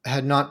not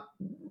had not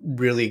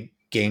really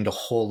gained a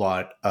whole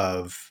lot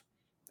of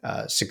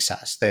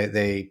success.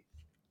 They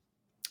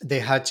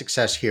had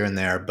success here and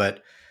there,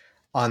 but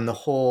on the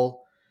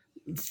whole,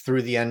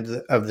 through the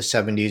end of the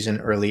 70s and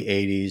early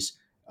 80s,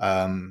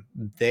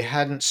 they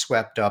hadn't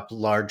swept up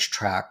large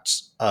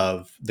tracts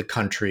of the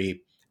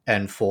country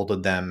and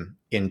folded them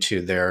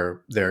into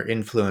their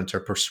influence, or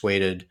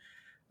persuaded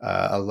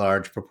a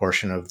large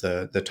proportion of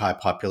the Thai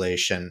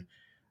population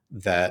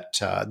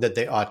that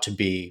they ought to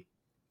be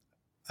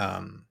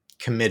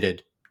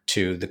committed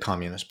to the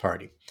Communist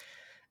Party.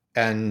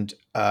 And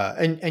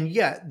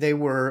yet they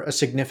were a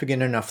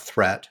significant enough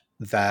threat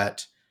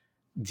that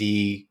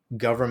the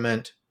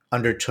government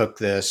undertook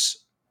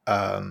this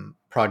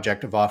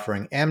project of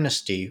offering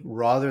amnesty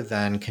rather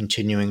than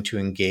continuing to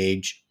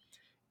engage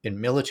in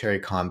military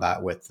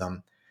combat with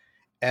them.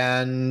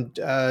 And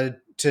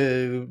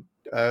to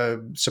a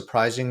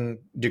surprising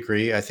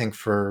degree, I think,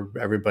 for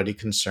everybody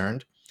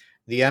concerned,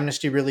 the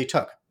amnesty really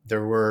took.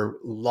 There were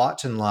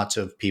lots and lots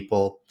of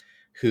people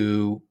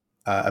who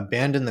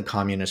abandoned the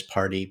Communist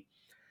Party,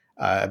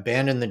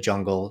 abandoned the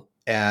jungle,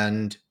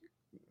 and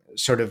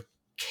sort of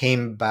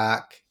came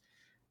back,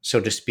 so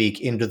to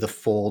speak, into the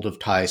fold of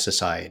Thai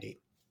society.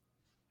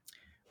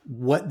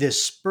 What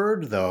this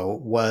spurred, though,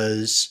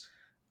 was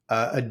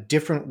a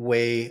different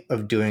way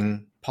of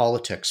doing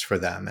politics for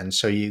them. And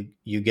so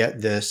you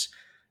get this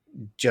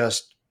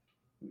just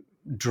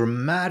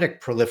dramatic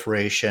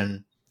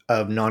proliferation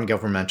of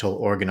non-governmental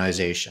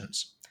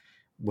organizations,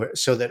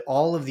 so that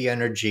all of the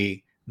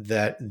energy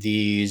that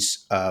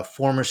these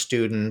former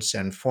students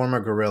and former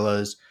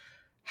guerrillas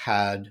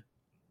had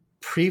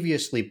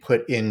previously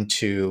put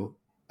into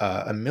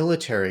a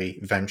military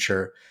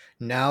venture,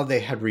 now they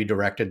had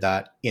redirected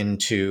that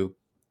into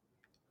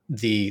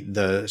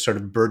the sort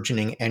of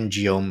burgeoning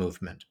NGO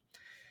movement.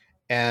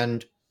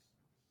 And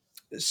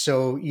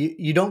so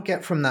you don't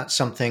get from that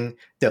something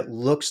that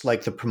looks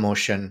like the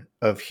promotion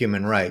of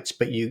human rights,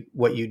 but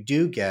what you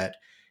do get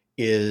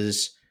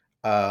is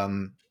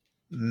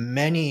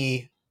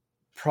many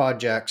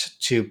projects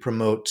to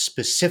promote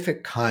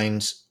specific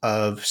kinds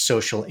of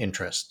social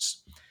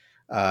interests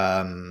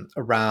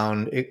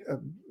around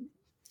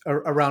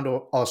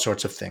all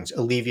sorts of things,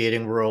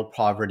 alleviating rural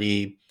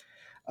poverty,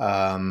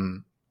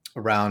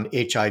 around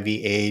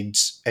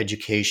HIV/AIDS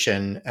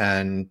education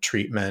and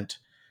treatment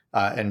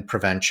and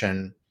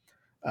prevention.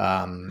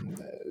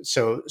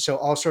 So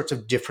all sorts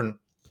of different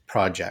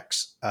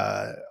projects,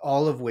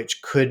 all of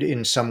which could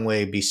in some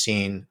way be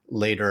seen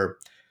later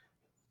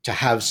to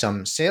have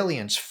some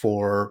salience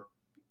for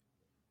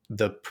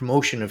the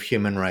promotion of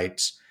human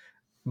rights,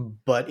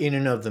 but in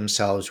and of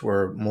themselves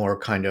were more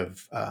kind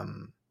of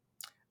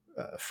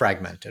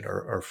fragmented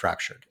or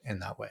fractured in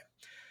that way.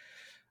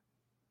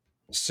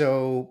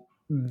 So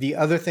the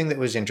other thing that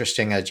was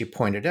interesting, as you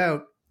pointed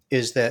out,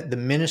 is that the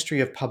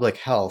Ministry of Public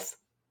Health,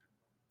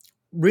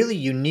 really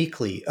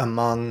uniquely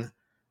among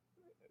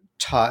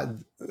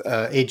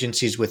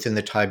agencies within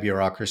the Thai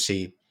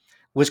bureaucracy,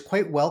 was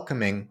quite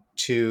welcoming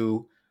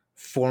to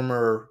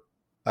former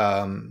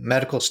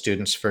medical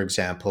students, for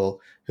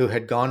example, who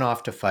had gone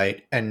off to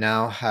fight and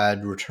now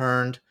had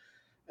returned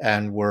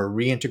and were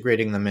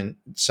reintegrating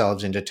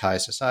themselves into Thai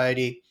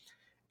society,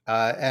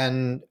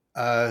 and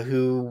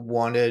who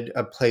wanted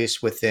a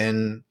place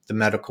within the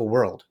medical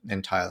world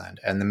in Thailand.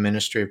 And the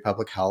Ministry of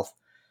Public Health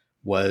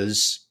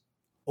was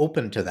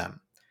open to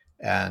them.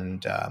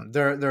 And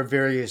there are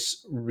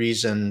various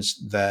reasons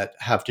that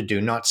have to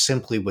do not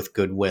simply with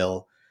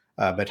goodwill,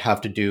 but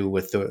have to do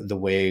with the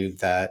way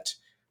that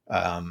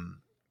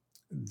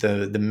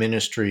the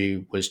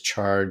ministry was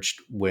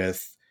charged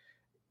with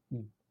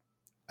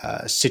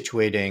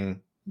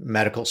situating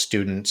medical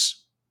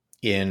students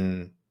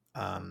in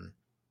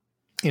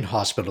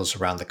hospitals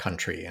around the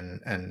country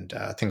and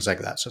things like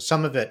that. So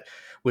some of it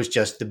was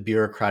just the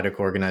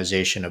bureaucratic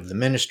organization of the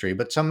ministry,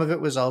 but some of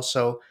it was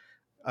also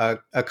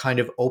a kind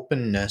of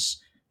openness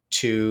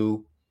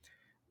to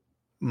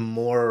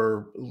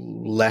more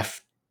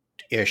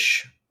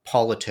left-ish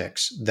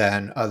politics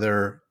than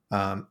other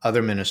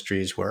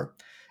ministries were.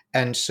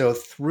 And so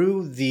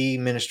through the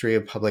Ministry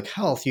of Public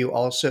Health,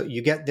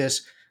 you get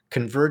this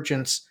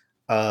convergence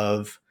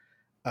of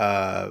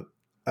a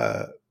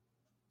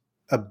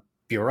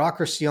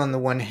bureaucracy on the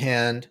one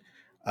hand,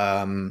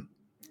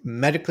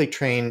 medically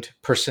trained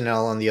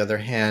personnel on the other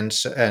hand,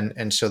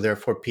 and so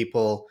therefore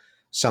people,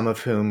 some of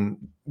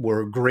whom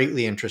were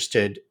greatly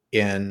interested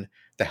in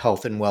the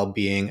health and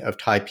well-being of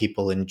Thai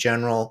people in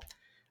general,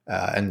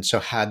 and so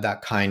had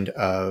that kind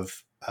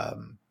of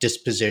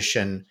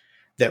disposition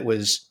that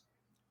was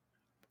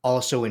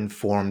also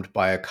informed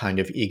by a kind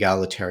of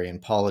egalitarian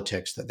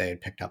politics that they had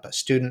picked up as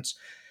students.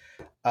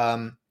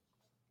 So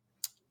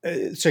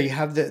you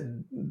have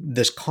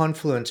this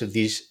confluence of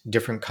these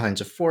different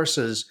kinds of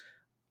forces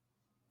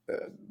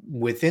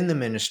within the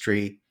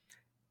ministry.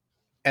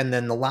 And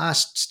then the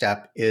last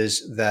step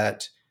is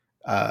that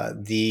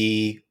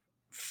the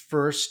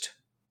first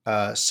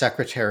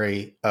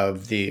Secretary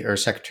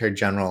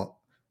General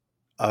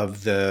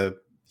of the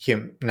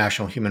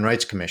National Human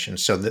Rights Commission,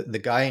 so the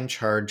guy in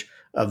charge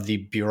of the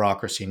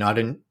bureaucracy, not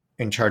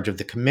in charge of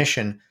the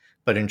commission,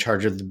 but in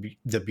charge of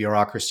the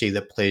bureaucracy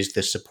that plays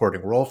this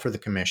supporting role for the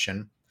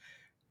commission,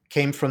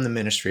 came from the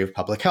Ministry of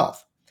Public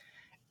Health.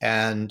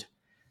 And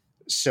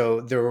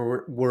so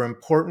there were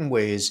important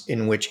ways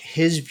in which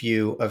his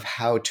view of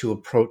how to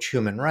approach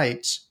human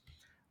rights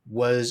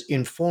was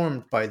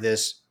informed by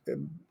this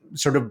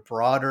sort of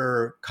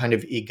broader kind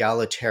of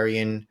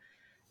egalitarian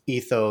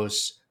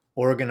ethos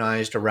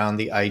organized around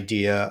the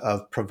idea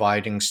of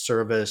providing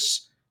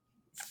service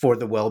for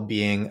the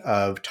well-being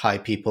of Thai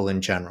people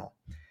in general.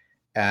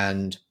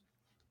 And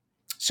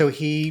so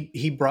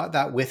he brought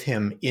that with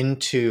him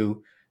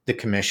into the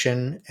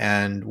commission.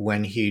 And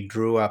when he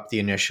drew up the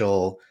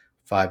initial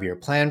 5-year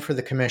plan for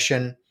the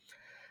commission,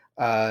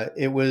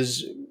 it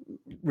was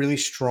really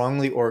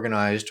strongly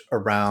organized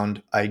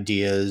around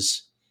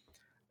ideas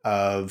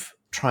of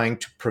trying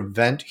to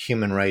prevent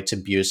human rights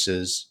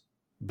abuses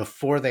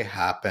before they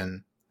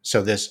happen.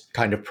 So this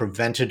kind of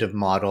preventative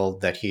model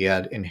that he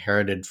had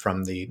inherited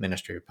from the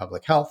Ministry of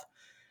Public Health,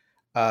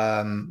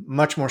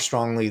 much more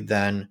strongly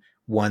than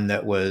one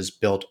that was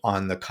built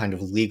on the kind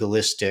of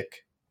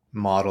legalistic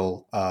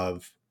model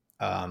of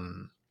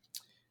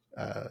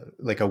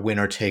like a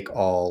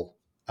winner-take-all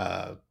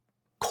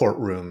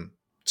courtroom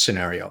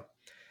scenario.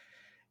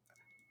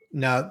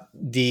 Now,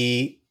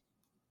 that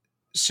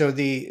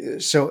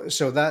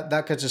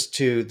gets us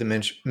to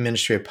the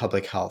Ministry of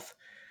Public Health.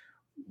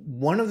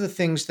 One of the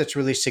things that's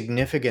really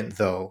significant,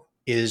 though,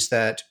 is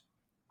that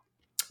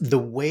the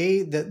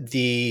way that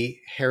the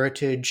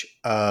heritage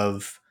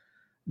of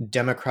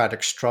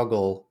democratic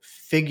struggle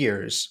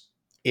figures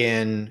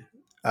in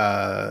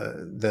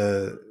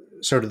the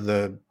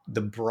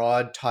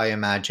broad Thai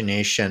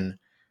imagination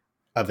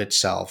of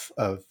itself,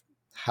 of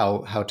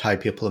how Thai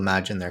people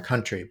imagine their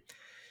country,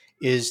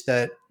 is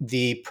that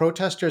the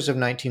protesters of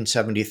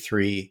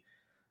 1973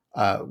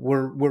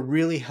 were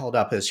really held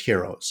up as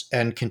heroes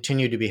and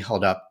continue to be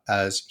held up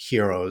as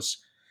heroes.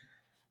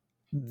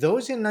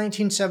 Those in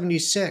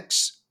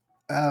 1976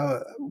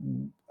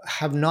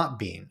 have not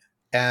been.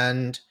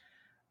 And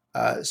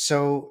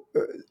so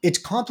it's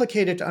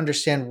complicated to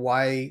understand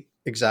why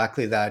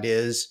exactly that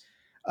is.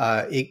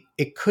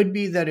 It could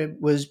be that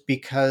it was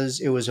because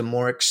it was a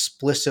more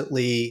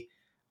explicitly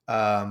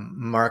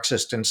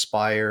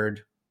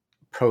Marxist-inspired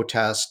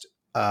protest.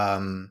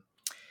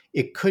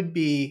 It could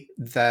be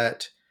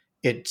that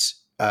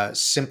it's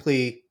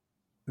simply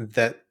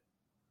that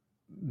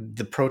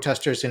the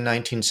protesters in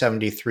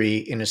 1973,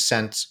 in a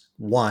sense,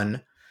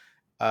 won.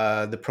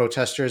 The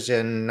protesters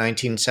in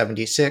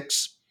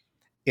 1976,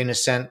 in a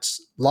sense,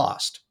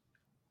 lost.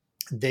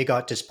 They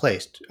got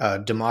displaced.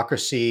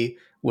 Democracy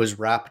was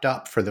wrapped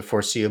up for the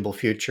foreseeable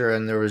future,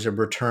 and there was a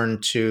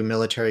return to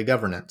military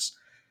governance.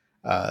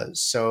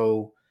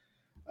 So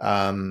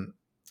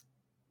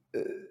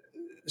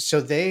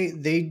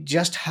they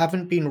just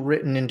haven't been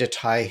written into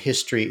Thai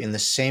history in the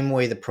same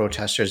way the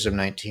protesters of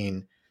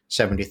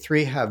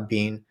 1973 have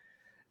been,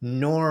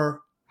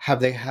 nor have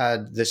they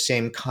had the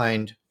same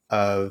kind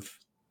of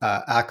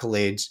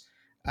accolades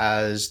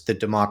as the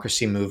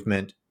democracy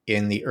movement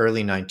in the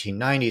early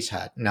 1990s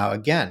had. Now,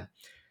 again,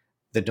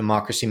 the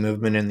democracy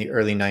movement in the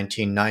early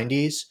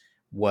 1990s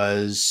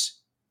was,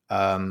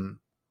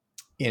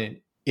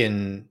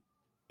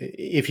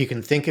 if you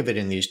can think of it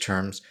in these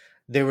terms,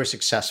 they were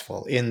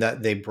successful in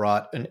that they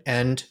brought an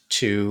end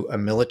to a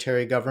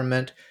military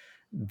government.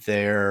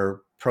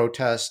 Their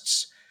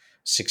protests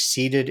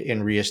succeeded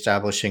in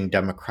reestablishing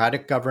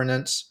democratic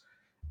governance,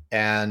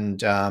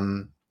 but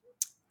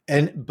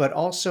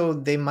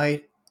also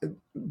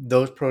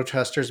those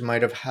protesters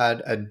might have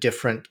had a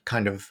different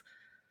kind of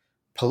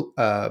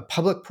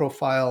public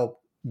profile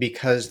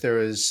because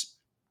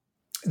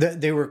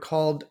they were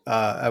called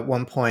at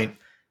one point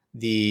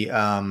the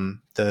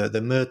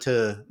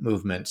Murta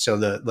movement, so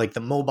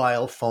the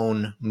mobile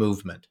phone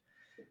movement.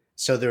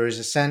 So there is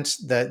a sense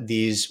that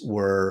these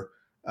were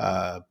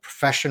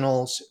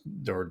professionals.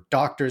 There were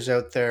doctors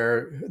out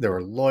there. There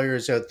were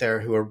lawyers out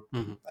there who were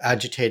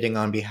agitating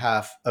on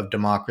behalf of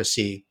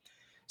democracy.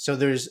 So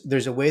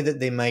there's a way that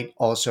they might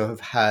also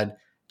have had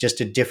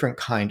just a different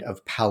kind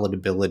of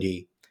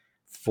palatability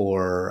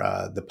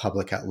for the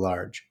public at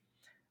large.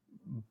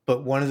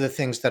 But one of the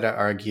things that I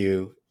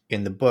argue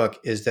in the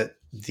book is that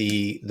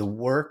the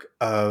work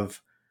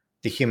of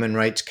the Human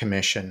Rights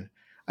Commission,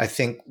 I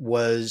think,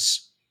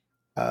 was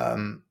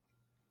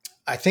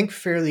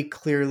fairly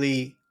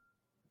clearly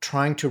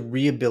trying to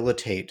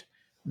rehabilitate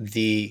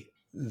the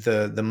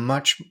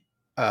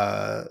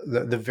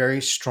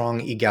very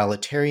strong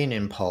egalitarian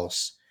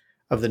impulse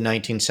of the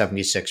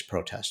 1976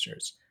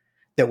 protesters,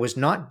 that was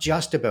not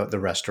just about the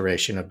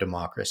restoration of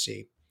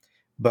democracy,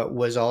 but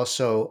was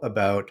also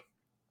about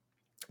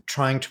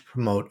trying to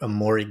promote a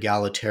more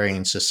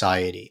egalitarian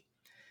society.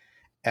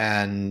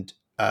 And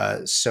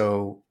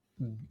so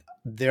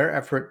their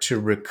effort to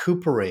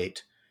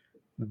recuperate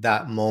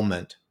that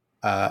moment,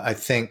 I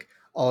think,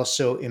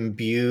 also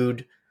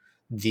imbued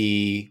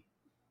the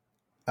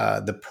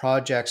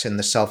projects and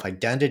the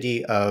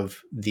self-identity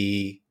of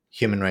the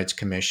Human Rights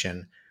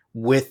Commission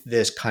with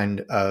this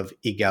kind of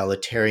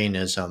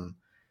egalitarianism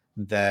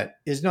that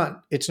it's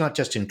not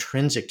just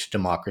intrinsic to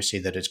democracy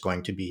that it's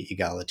going to be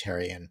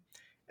egalitarian.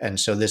 And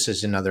so this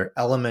is another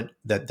element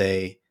that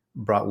they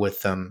brought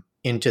with them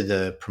into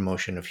the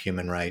promotion of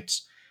human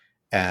rights,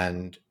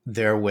 and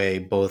their way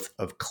both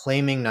of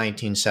claiming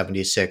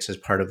 1976 as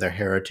part of their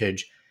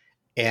heritage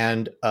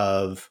and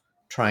of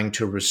trying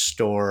to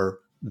restore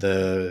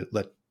the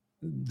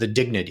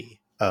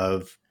dignity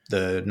of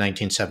the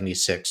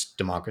 1976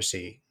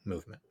 democracy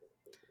movement.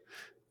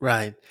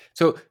 Right.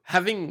 So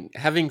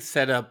having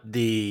set up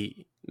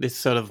this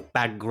sort of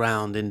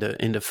background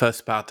in the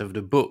first part of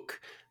the book,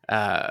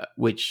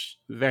 which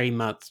very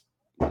much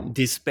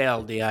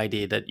dispelled the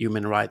idea that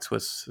human rights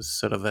was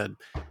sort of an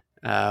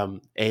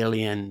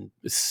alien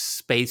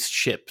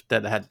spaceship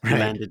that had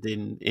landed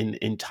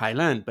in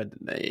Thailand, but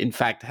in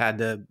fact had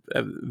a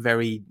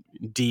very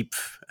deep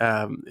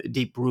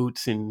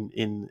roots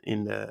in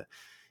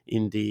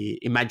the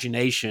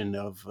imagination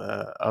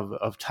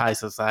of Thai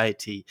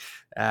society.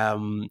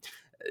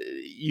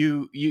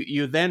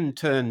 You then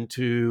turn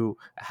to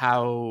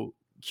how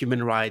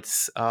human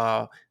rights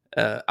are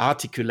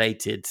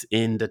articulated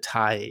in the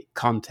Thai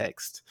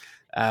context,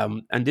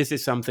 and this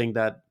is something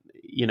that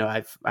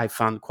I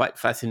found quite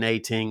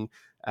fascinating,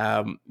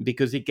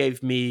 because it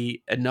gave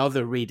me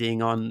another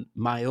reading on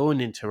my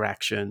own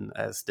interaction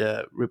as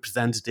the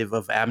representative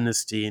of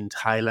Amnesty in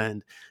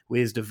Thailand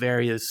with the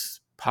various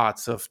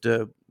parts of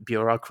the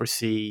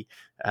bureaucracy,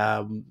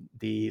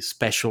 the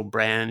special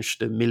branch,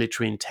 the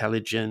military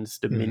intelligence,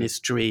 the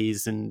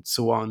ministries, and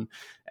so on.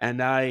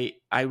 And I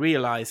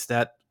realized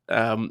that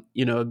a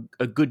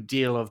good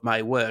deal of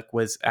my work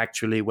was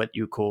actually what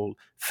you call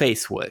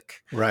face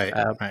work. Right.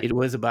 It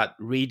was about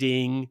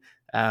reading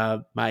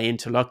my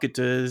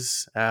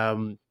interlocutors,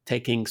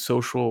 taking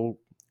social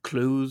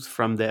clues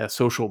from their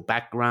social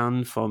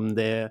background, from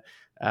their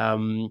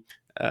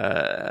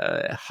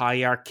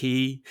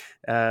hierarchy,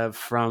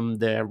 from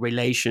their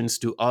relations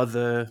to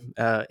other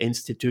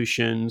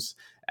institutions,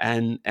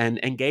 and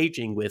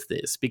engaging with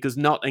this, because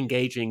not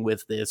engaging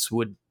with this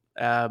would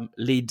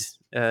lead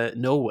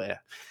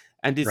nowhere.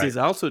 And this is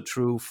also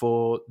true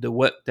for the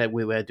work that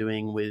we were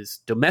doing with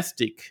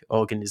domestic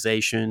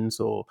organizations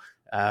or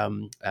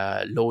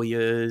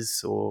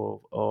lawyers or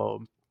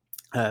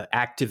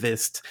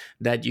activists,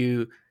 that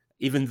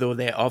even though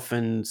they're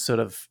often sort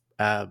of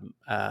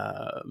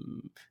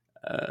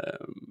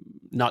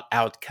not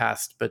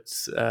outcast, but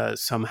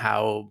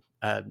somehow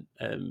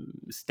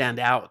stand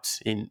out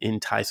in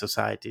Thai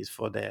societies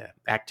for their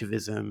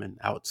activism and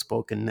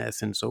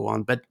outspokenness and so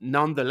on. But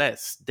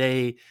nonetheless,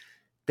 they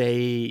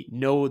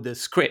know the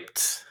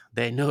script,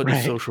 they know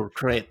the social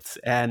script,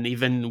 and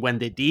even when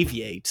they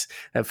deviate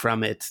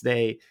from it,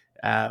 they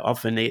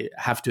often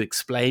have to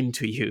explain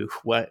to you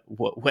what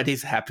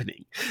is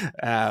happening,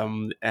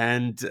 and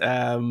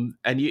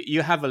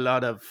you have a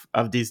lot of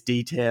these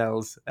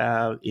details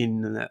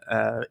in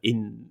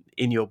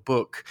your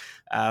book.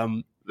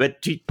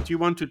 But do you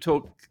want to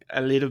talk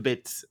a little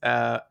bit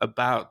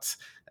about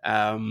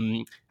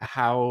how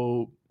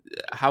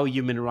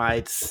human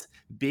rights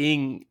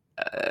being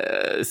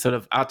sort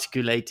of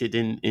articulated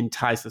in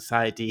Thai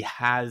society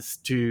has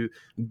to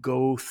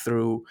go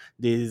through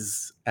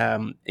these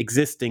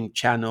existing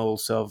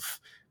channels of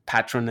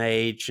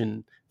patronage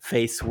and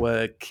face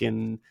work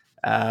and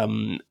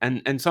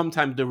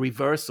sometimes the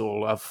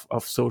reversal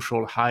of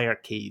social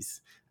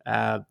hierarchies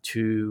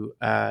to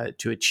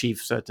achieve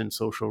certain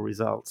social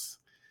results?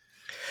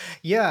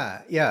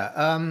 Yeah.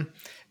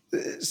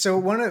 So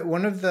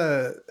one of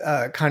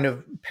the kind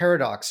of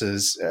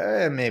paradoxes,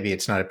 maybe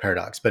it's not a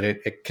paradox, but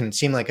it can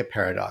seem like a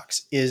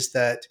paradox, is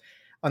that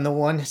on the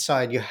one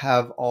side you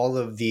have all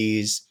of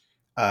these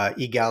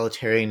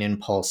egalitarian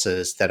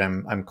impulses that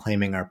I'm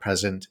claiming are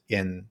present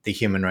in the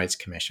Human Rights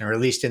Commission, or at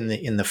least in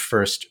the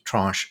first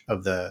tranche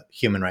of the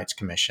Human Rights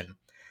Commission.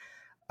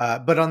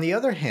 But on the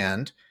other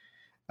hand,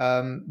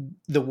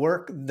 the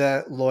work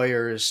that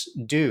lawyers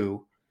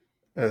do,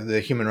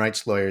 the human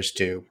rights lawyers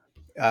do,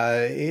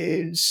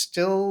 it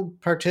still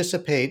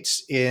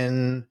participates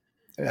in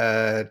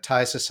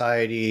Thai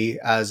society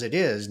as it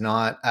is,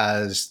 not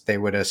as they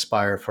would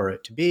aspire for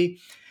it to be.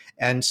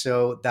 And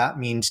so that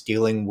means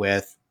dealing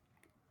with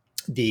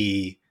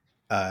the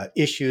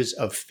issues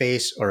of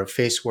face, or of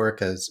face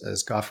work,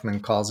 as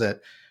Goffman calls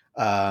it,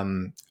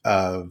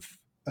 of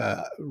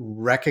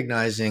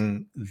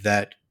recognizing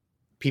that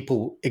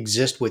people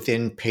exist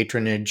within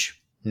patronage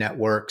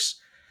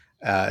networks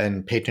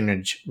and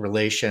patronage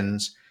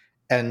relations.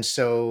 And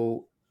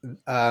so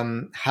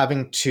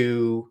having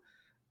to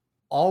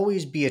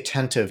always be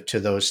attentive to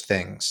those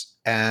things.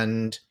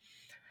 And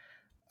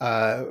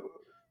the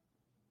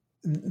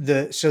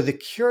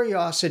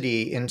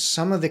curiosity in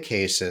some of the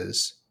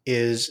cases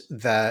is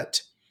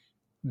that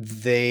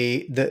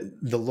the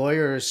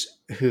lawyers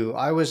who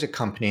I was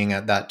accompanying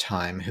at that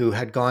time, who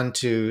had gone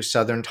to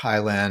southern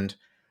Thailand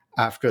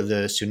after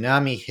the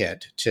tsunami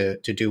hit to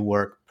do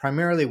work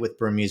primarily with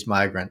Burmese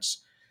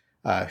migrants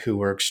who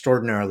were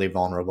extraordinarily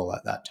vulnerable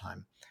at that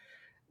time,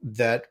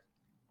 that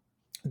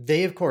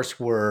they, of course,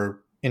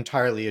 were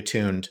entirely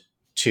attuned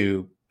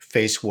to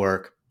face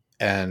work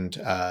and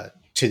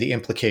to the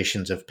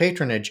implications of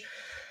patronage.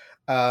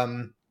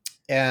 And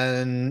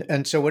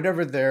so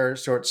whatever their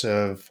sorts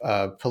of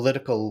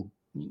political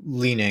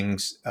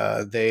leanings,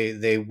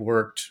 they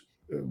worked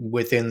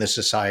within the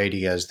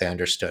society as they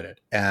understood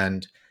it.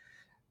 And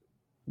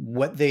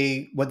what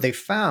they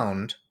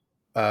found,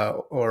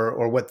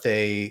 or what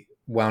they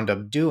wound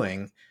up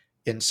doing,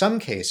 in some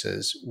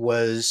cases,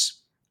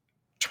 was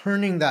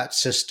turning that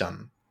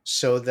system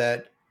so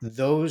that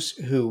those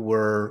who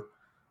were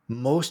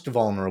most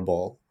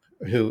vulnerable,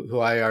 who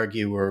I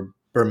argue were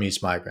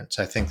Burmese migrants.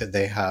 I think that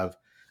they have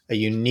a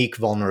unique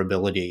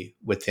vulnerability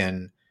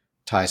within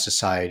Thai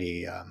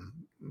society,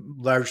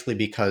 largely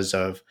because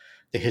of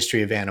the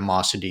history of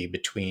animosity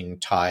between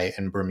Thai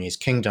and Burmese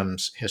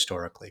kingdoms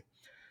historically.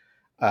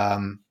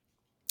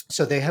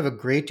 So they have a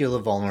great deal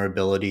of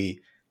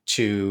vulnerability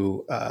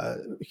to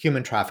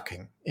human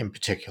trafficking in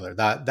particular.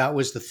 That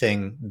was the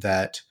thing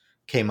that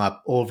came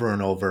up over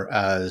and over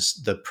as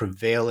the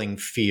prevailing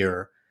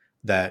fear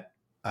that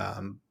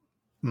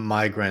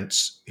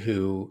migrants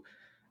who,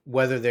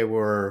 whether they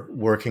were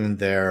working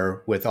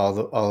there with all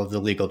of the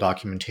legal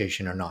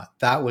documentation or not,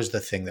 that was the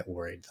thing that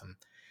worried them.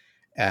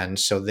 And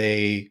so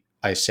they,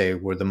 I say,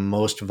 were the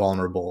most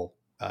vulnerable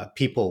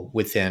people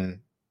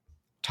within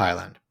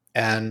Thailand.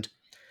 And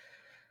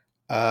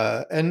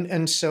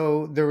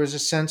so there was a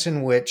sense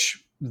in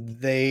which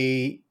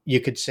they, you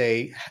could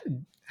say,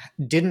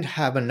 didn't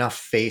have enough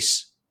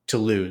face to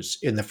lose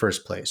in the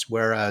first place,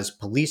 whereas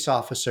police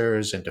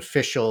officers and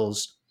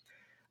officials,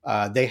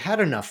 they had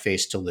enough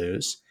face to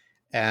lose.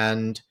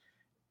 And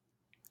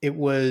it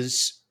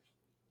was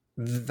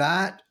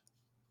that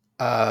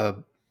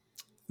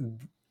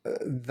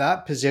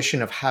that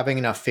position of having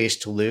enough face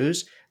to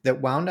lose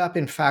that wound up,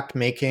 in fact,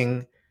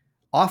 making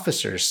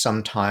officers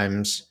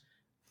sometimes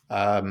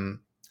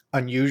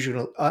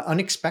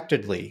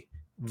unexpectedly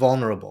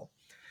vulnerable.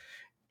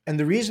 And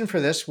the reason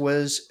for this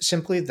was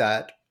simply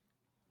that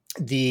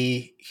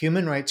the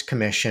Human Rights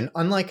Commission,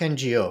 unlike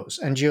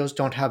NGOs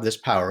don't have this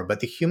power, but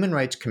the Human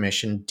Rights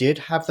Commission did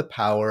have the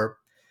power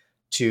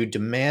to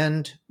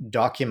demand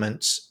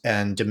documents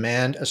and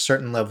demand a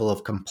certain level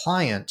of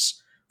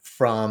compliance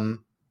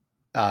from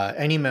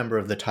any member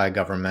of the Thai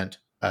government,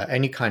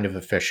 any kind of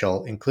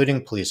official,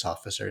 including police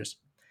officers.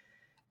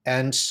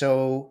 And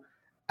so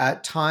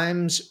at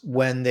times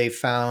when they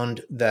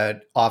found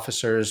that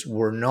officers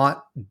were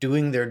not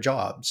doing their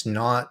jobs,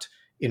 not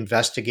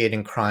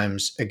investigating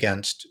crimes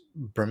against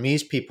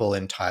Burmese people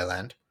in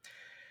Thailand,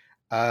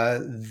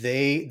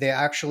 they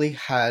actually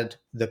had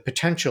the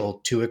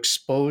potential to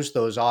expose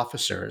those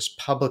officers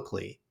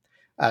publicly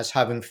as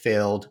having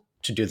failed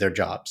to do their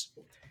jobs.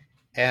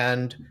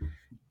 And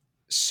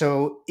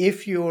so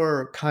if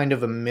you're kind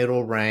of a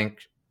middle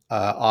ranked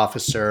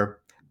officer,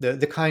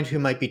 the kind who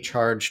might be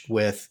charged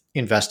with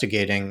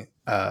investigating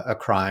a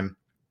crime,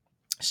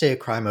 say a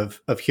crime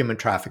of human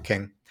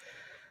trafficking,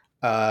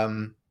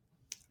 then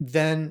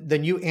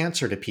you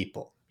answer to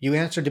people. You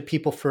answer to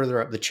people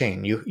further up the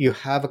chain. You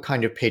have a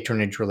kind of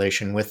patronage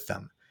relation with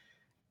them.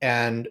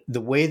 And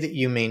the way that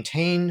you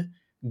maintain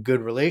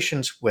good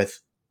relations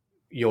with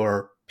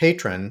your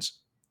patrons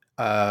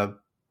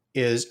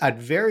is, at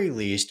very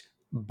least,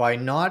 by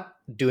not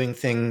doing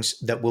things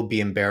that will be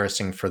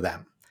embarrassing for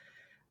them,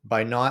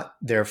 by not,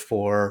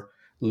 therefore,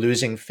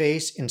 losing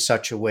face in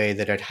such a way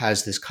that it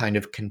has this kind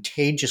of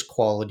contagious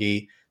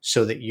quality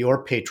so that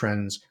your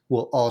patrons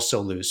will also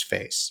lose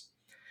face.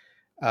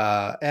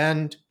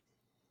 And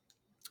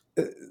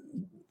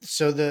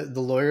so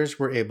the lawyers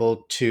were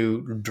able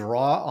to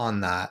draw on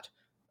that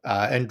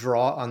and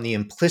draw on the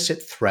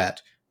implicit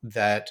threat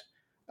that,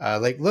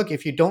 look,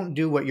 if you don't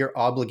do what you're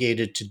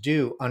obligated to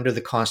do under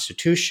the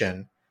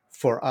Constitution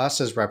for us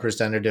as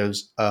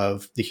representatives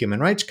of the Human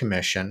Rights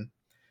Commission,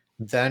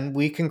 then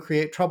we can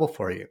create trouble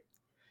for you.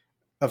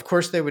 Of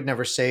course, they would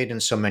never say it in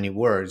so many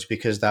words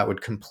because that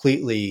would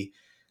completely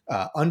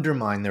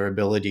undermine their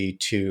ability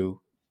to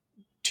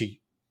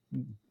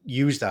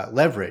use that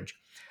leverage.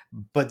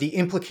 But the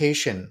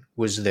implication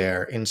was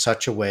there in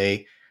such a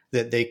way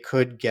that they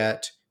could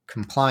get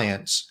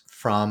compliance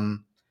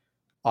from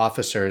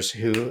officers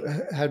who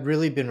had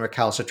really been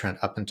recalcitrant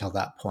up until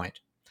that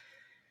point.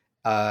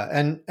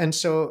 And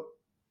so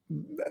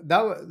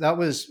that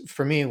was,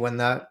 for me, when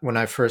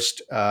I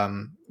first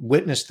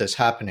witnessed this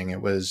happening,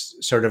 it was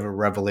sort of a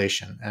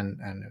revelation.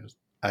 And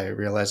I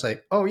realized,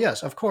 like, oh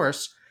yes, of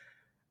course,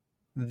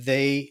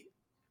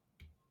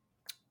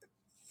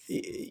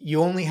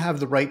 you only have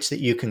the rights that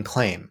you can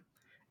claim.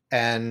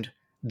 And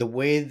the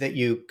way that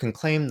you can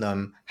claim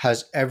them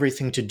has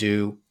everything to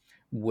do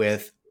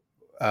with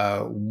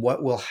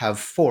what will have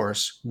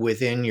force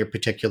within your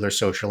particular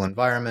social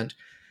environment.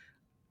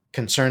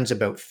 Concerns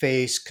about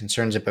face,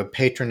 concerns about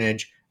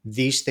patronage,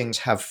 these things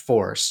have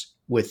force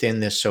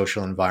within this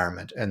social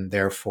environment. And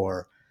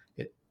therefore,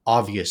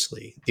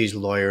 obviously, these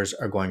lawyers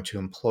are going to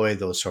employ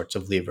those sorts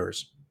of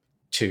levers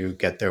to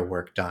get their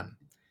work done.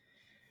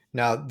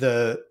 Now,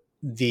 the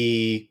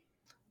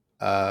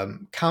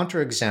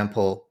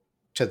counterexample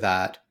to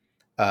that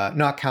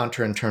not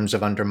counter in terms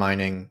of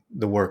undermining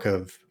the work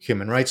of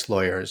human rights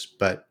lawyers,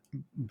 but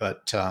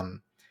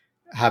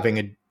having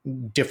a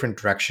different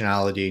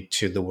directionality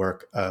to the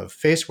work of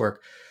face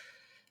work,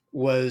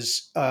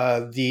 was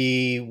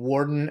the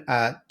warden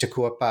at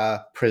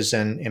Tekuapa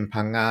prison in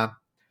Panga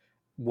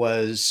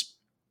was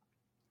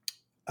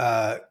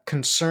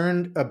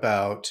concerned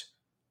about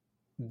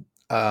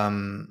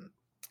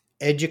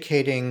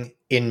educating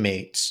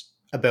inmates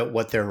about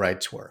what their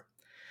rights were.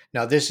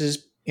 Now, this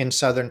is in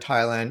southern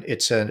Thailand.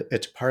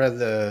 It's part of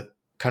the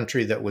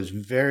country that was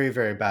very,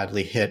 very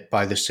badly hit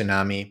by the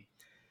tsunami,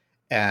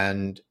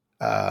 and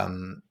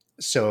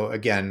so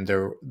again,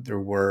 there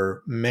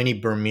were many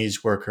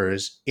Burmese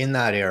workers in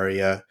that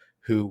area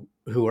who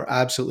were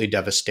absolutely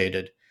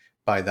devastated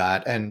by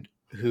that, and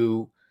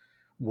who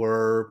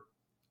were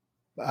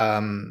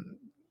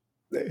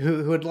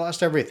who had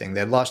lost everything. They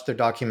had lost their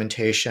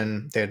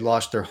documentation, they had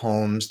lost their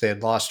homes, they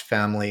had lost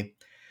family,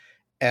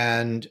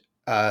 and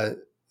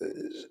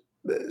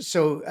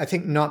so I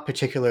think, not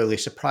particularly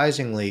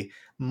surprisingly,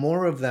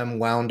 more of them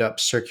wound up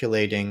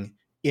circulating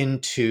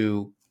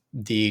into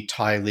the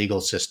Thai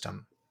legal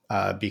system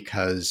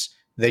because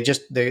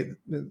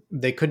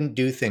they couldn't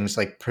do things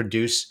like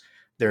produce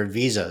their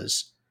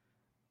visas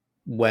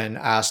when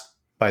asked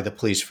by the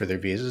police for their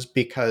visas,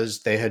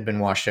 because they had been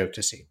washed out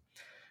to sea.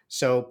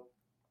 So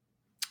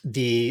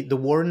the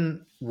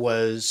warden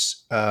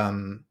was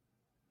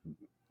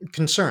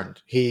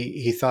concerned.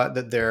 He thought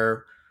that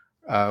their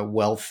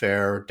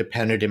welfare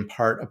depended in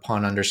part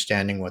upon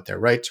understanding what their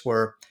rights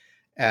were,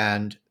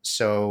 and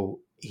so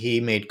he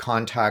made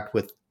contact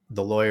with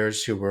the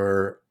lawyers who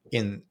were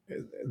in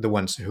the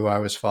ones who I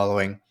was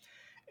following,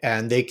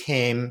 and they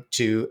came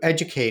to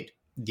educate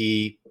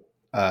the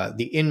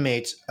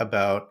inmates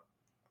about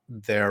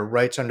their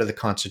rights under the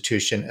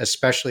Constitution,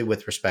 especially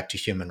with respect to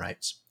human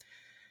rights.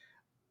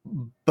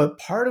 But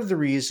part of the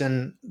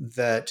reason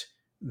that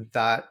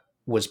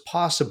was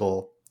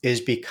possible is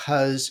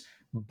because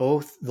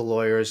both the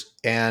lawyers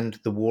and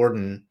the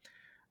warden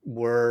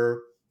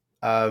were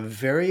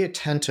very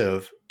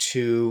attentive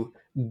to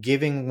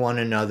giving one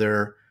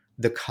another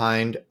the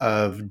kind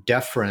of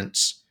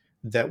deference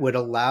that would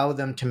allow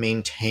them to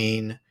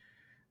maintain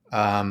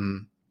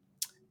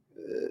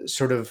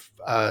sort of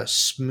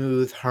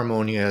smooth,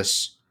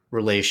 harmonious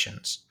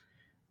relations.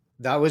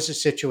 That was a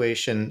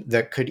situation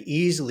that could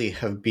easily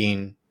have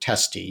been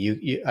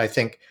testy. I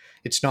think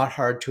it's not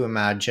hard to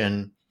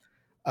imagine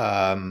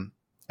a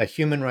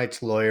human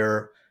rights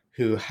lawyer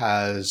who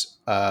has,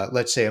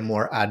 let's say, a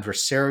more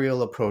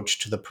adversarial approach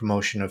to the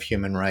promotion of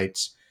human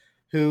rights,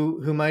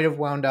 who might have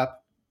wound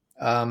up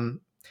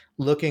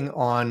looking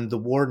on the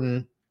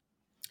warden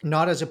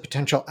not as a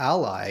potential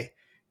ally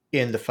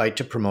in the fight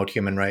to promote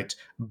human rights,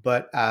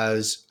 but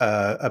as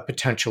a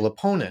potential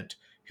opponent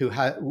who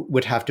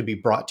would have to be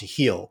brought to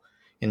heel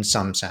in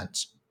some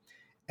sense.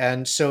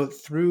 And so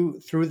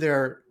through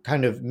their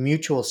kind of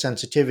mutual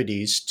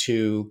sensitivities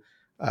to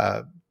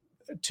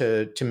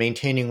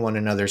maintaining one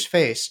another's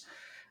face,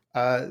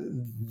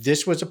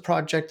 this was a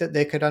project that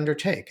they could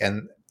undertake,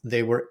 and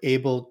they were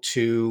able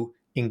to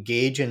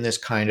engage in this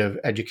kind of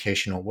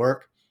educational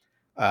work.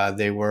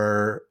 They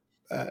were,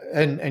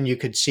 and you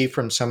could see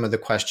from some of the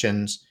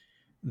questions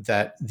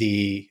that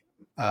the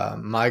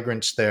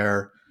migrants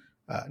there,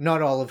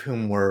 not all of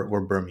whom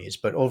were Burmese,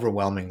 but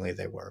overwhelmingly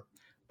they were,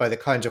 by the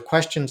kinds of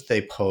questions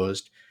they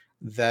posed,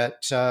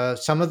 that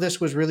some of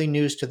this was really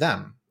news to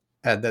them,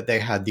 that they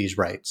had these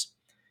rights.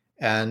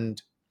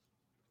 And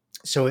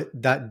so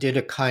that did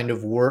a kind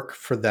of work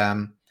for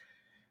them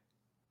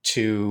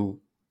to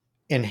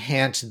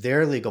enhance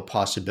their legal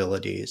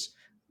possibilities.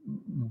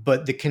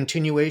 But the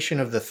continuation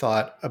of the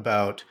thought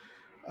about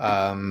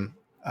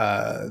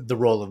the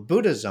role of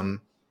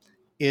Buddhism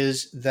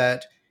is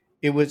that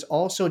it was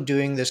also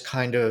doing this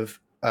kind of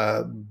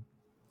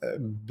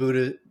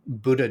Buddha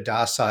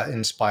Dasa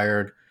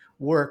inspired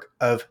work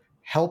of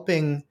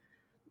helping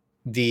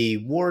the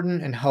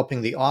warden and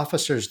helping the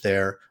officers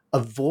there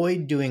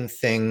avoid doing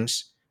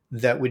things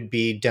that would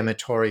be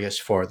deleterious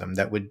for them,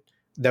 that would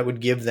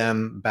give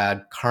them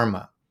bad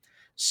karma.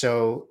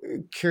 So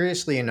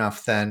curiously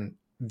enough, then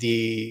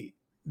the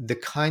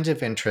kinds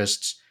of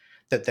interests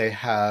that they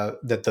have,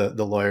 that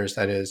the lawyers,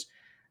 that is,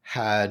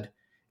 had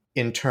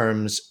in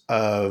terms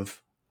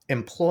of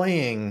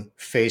employing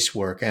face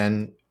work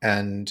and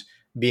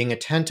being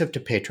attentive to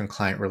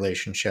patron-client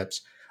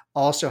relationships,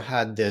 also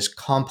had this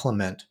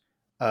complement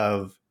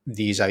of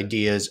these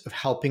ideas of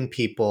helping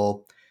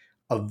people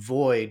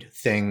avoid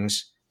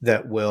things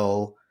that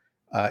will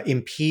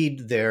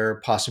impede their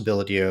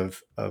possibility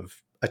of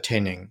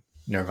attaining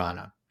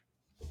nirvana.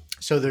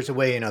 So there's a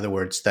way, in other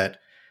words, that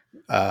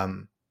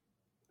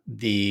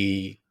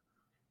the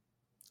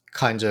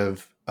kinds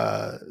of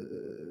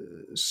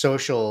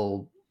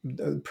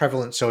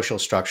prevalent social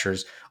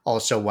structures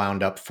also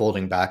wound up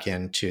folding back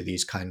into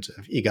these kinds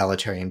of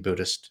egalitarian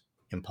Buddhist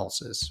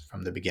impulses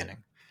from the beginning.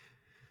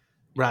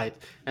 Right.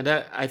 And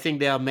I think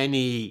there are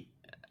many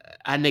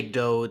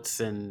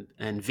anecdotes and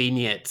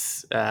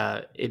vignettes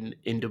in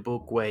the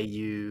book where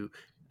you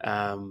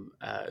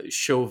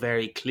show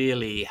very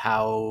clearly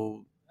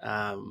how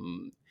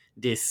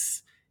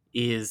this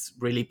is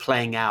really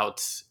playing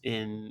out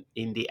in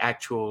the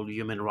actual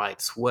human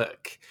rights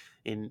work,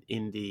 in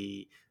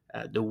the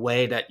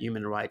way that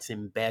human rights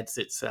embeds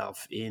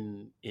itself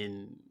in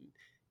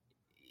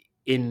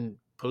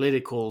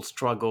political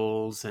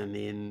struggles and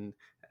in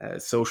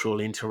social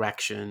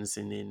interactions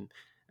and in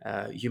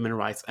human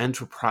rights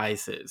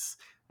enterprises.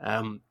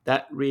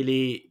 That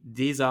really,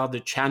 these are the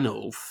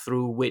channels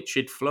through which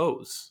it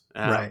flows,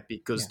 Right.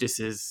 because Yeah.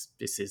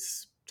 this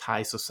is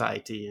Thai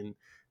society, and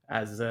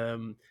as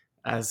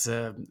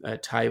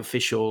Thai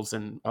officials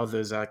and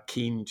others are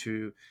keen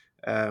to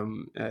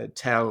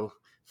tell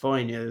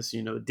foreigners,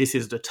 this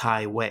is the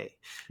Thai way,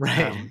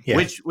 Right.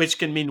 Yeah. which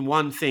can mean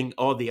one thing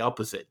or the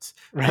opposite.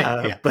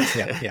 Right. Yeah. But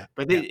Yeah. Yeah.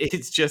 but Yeah.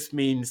 it just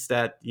means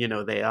that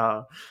they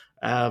are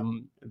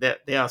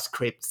there are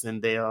scripts,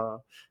 and there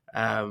are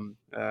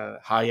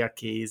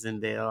hierarchies,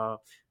 and there are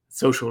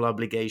social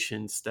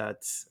obligations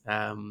that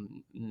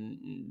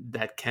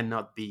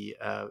cannot be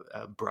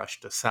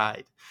brushed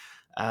aside.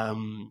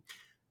 Um,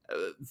 uh,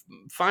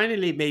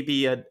 Finally,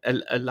 maybe a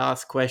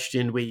last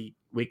question. We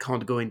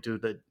can't go into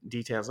the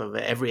details of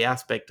every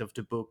aspect of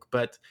the book,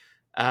 but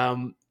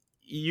um,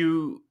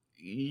 you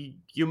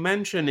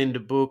mention in the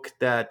book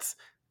that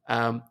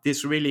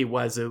this really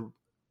was a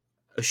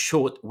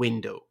short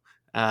window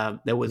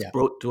that was Yeah.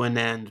 brought to an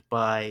end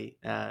by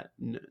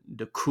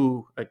the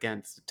coup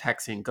against the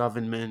Taksin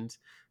government.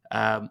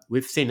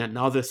 We've seen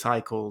another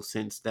cycle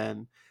since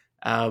then.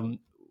 Um,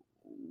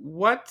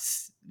 what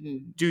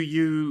do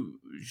you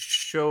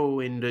show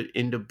in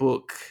the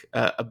book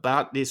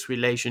about this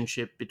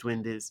relationship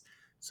between this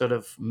sort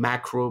of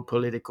macro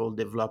political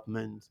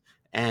development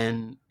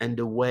and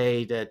the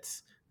way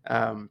that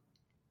um,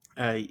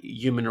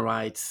 human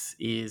rights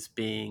is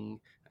being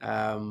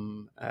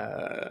um,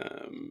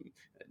 um,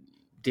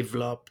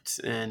 developed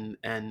and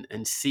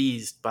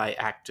seized by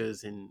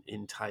actors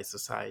in Thai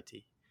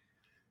society?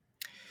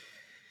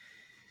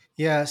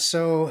 Yeah.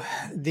 So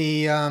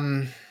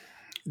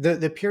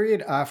the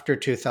period after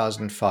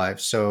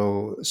 2005.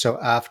 So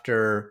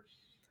after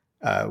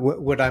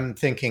what I'm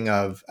thinking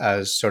of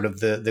as sort of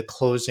the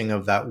closing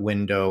of that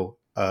window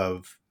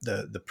of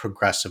the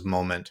progressive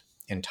moment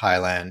in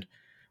Thailand,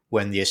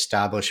 when the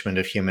establishment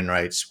of human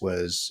rights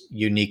was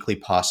uniquely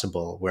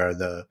possible, where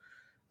the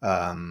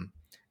um,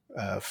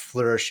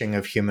 flourishing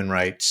of human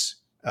rights,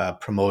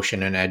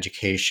 promotion and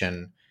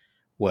education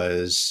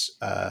was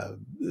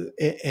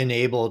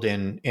enabled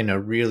in a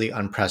really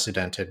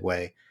unprecedented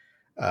way.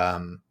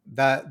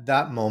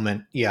 That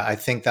moment, yeah, I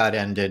think that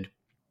ended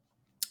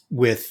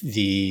with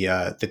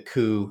the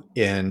coup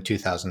in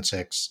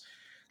 2006.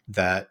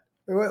 That,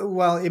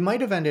 well, it might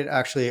have ended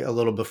actually a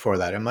little before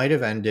that. It might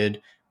have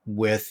ended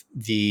with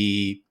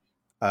the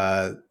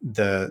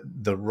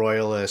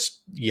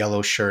royalist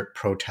yellow shirt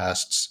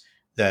protests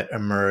that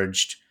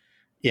emerged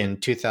in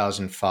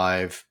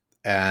 2005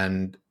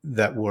 and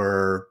that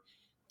were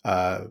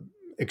uh,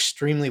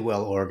 extremely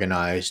well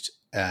organized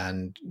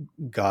and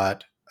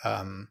got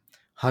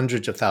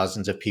hundreds of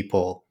thousands of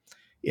people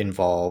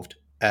involved,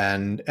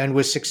 and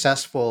was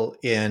successful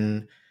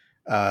in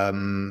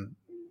um,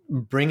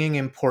 bringing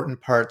important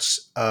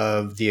parts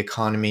of the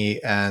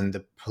economy and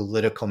the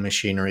political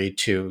machinery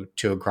to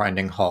a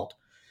grinding halt,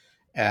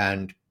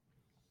 and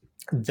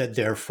that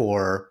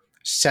therefore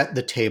set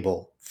the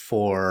table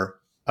for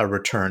a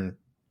return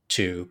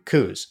to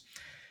coups.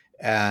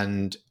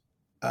 And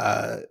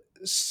uh,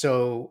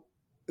 so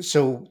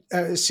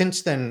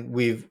since then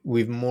we've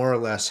more or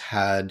less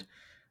had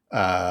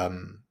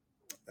um,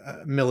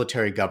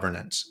 military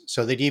governance,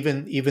 so that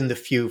even the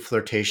few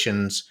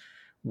flirtations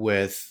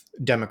with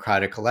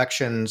democratic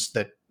elections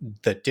that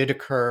did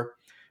occur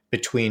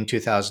between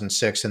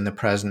 2006 and the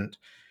present,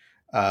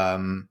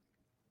 um,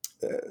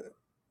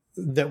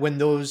 that when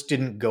those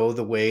didn't go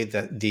the way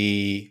that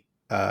the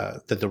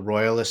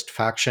royalist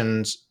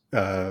factions,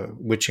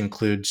 which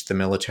includes the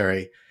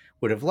military,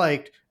 would have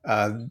liked,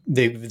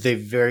 they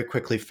very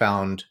quickly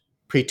found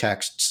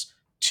pretexts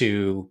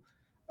to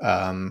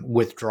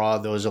withdraw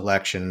those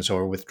elections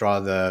or withdraw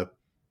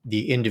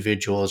the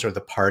individuals or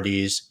the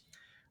parties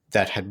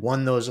that had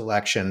won those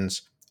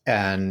elections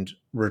and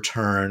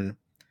return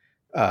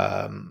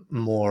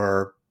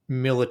more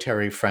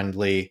military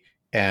friendly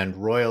and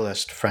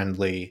royalist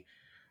friendly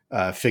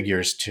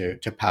figures to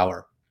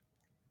power.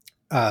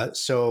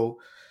 So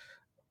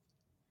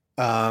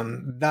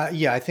that,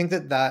 yeah, I think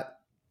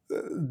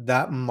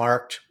that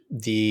marked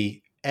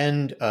the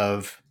end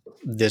of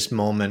this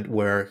moment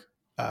where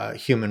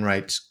human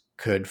rights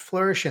could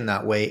flourish in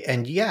that way.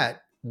 And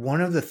yet,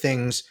 one of the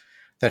things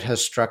that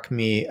has struck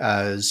me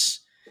as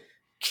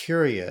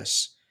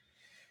curious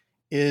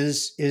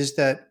is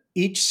that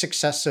each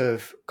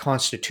successive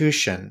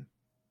constitution,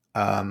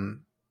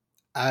 um,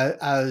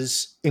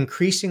 as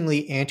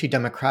increasingly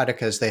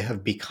anti-democratic as they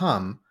have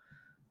become,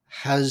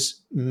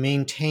 has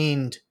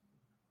maintained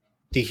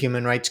the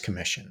Human Rights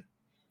Commission.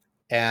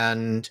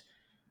 And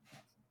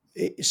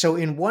so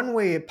in one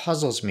way it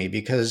puzzles me,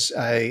 because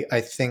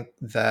I think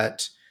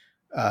that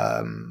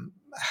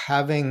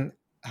having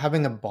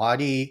a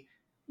body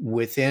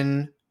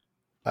within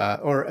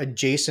or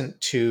adjacent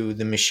to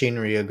the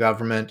machinery of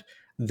government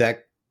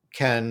that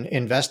can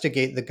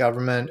investigate the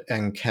government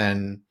and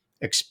can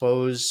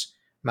expose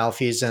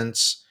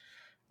malfeasance,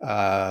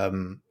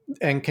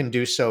 and can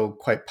do so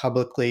quite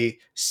publicly,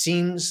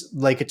 seems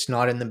like it's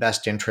not in the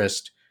best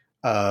interest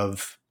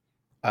of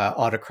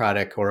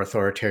autocratic or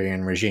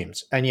authoritarian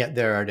regimes. And yet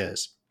there it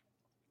is.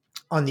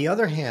 On the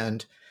other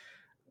hand,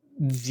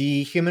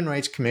 the Human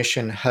Rights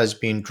Commission has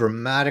been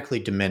dramatically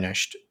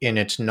diminished in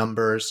its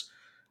numbers,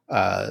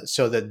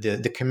 so that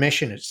the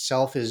commission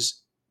itself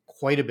is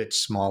quite a bit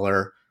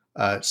smaller,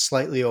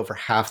 slightly over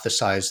half the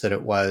size that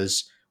it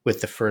was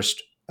with the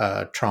first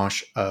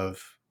tranche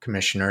of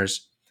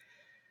commissioners.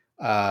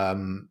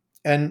 And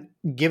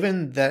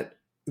given that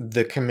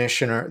the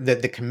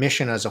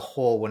commission as a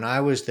whole, when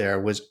I was there,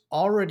 was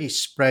already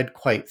spread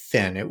quite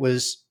thin, it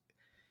was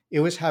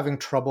having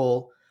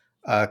trouble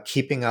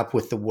keeping up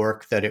with the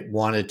work that it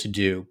wanted to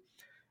do.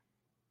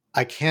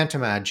 I can't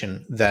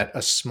imagine that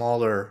a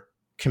smaller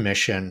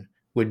commission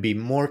would be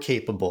more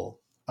capable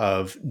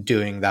of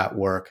doing that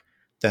work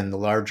than the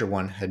larger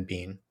one had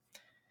been.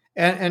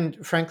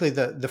 And frankly,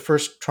 the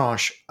first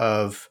tranche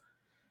of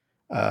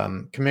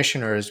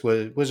commissioners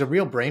was a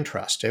real brain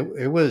trust.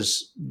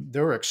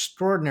 There were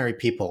extraordinary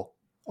people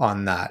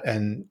on that,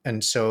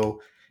 and so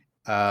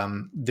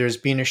there's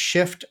been a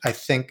shift, I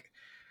think,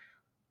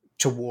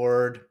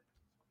 toward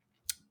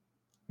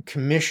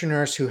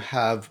commissioners who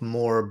have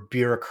more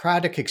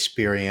bureaucratic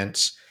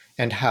experience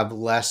and have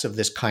less of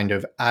this kind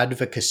of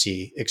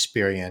advocacy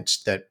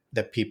experience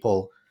that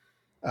people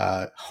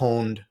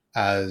honed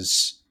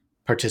as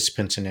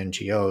participants in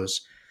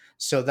NGOs.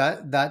 So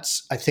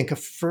that's, I think, a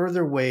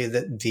further way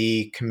that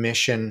the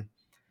commission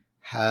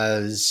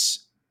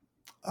has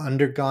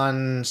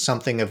undergone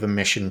something of a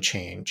mission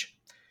change.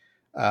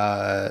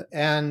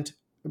 And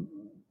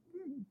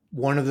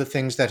one of the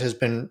things that has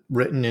been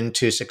written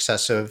into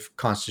successive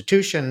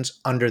constitutions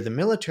under the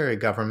military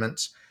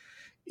governments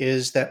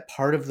is that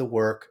part of the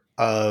work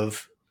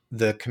of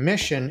the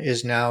commission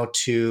is now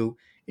to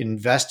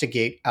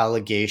investigate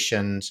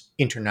allegations,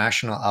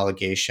 international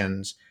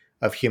allegations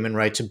of human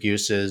rights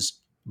abuses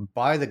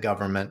by the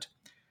government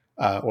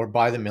or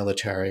by the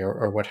military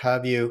or what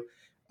have you,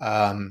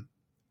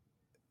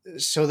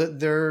 so that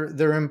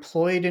they're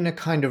employed in a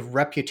kind of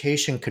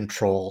reputation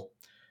control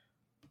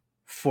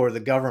for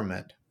the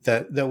government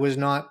that was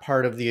not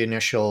part of the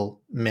initial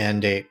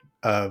mandate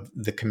of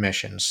the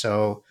commission.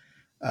 So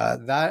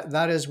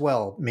that as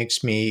well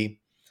makes me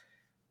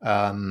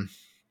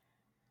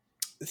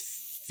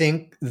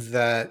think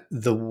that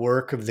the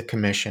work of the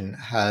commission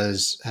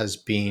has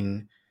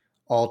been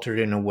altered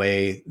in a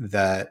way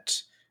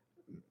that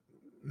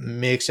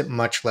makes it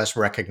much less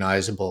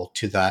recognizable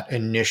to that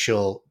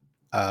initial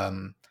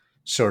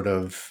sort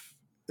of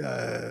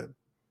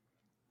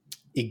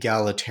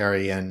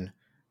egalitarian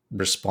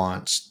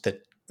response,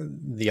 that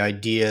the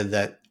idea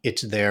that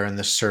it's there in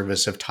the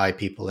service of Thai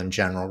people in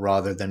general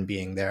rather than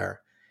being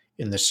there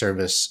in the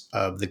service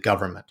of the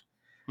government.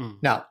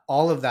 Now,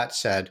 all of that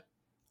said,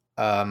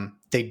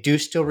 they do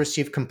still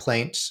receive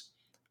complaints.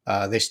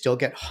 They still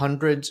get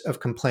hundreds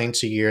of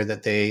complaints a year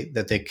that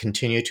they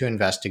continue to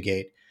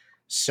investigate.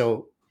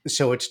 So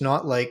it's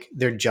not like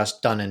they're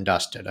just done and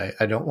dusted.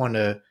 I don't want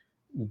to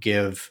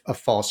give a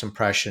false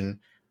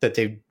impression that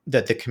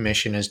the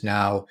commission is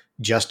now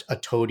just a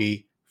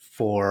toady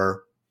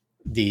for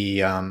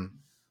the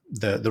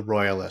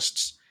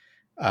royalists.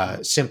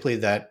 Simply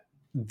that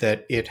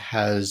it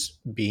has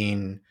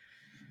been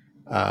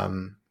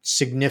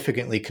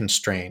significantly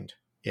constrained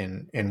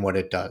in what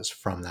it does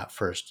from that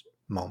first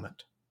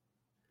moment.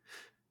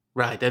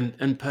 Right,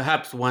 and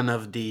perhaps one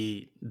of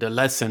the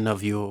lesson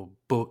of your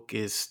book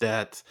is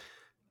that,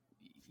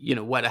 you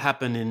know, what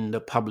happened in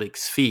the public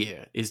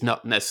sphere is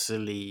not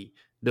necessarily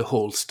the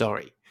whole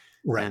story,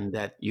 Right. And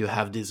that you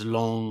have these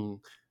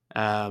long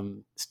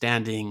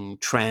standing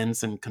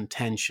trends and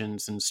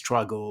contentions and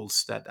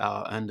struggles that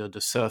are under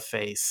the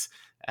surface,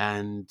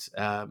 and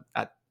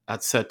at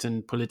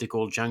certain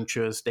political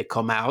junctures they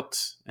come out,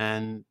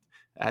 and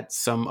at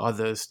some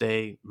others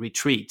they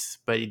retreat,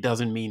 but it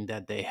doesn't mean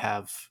that they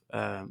have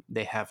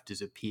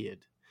disappeared.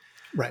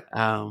 Right.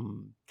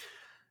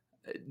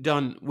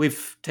 Don,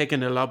 we've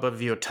taken a lot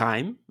of your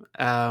time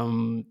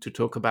to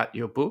talk about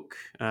your book,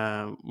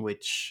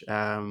 which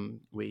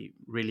we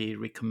really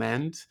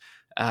recommend.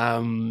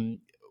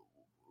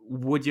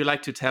 Would you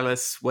like to tell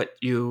us what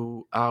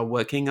you are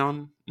working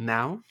on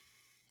now?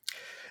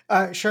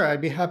 Sure,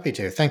 I'd be happy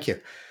to. Thank you.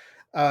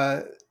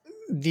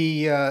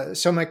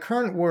 So my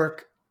current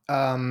work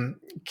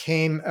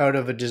came out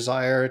of a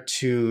desire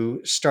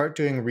to start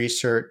doing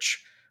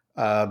research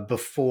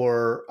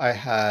before I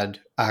had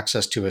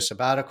access to a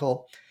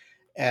sabbatical.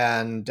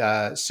 And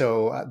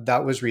so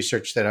that was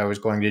research that I was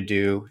going to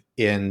do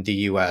in the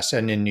US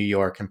and in New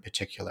York in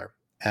particular.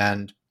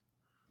 And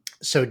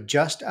so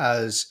just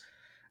as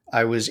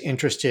I was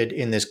interested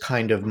in this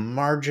kind of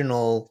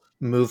marginal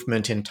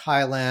movement in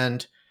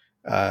Thailand,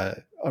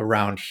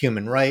 around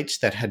human rights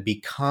that had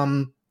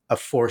become a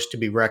force to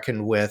be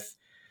reckoned with.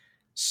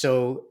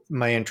 So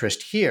my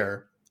interest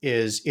here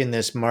is in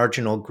this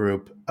marginal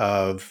group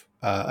of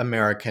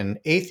American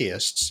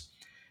atheists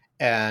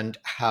and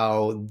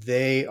how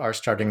they are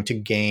starting to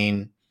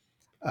gain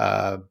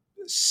uh,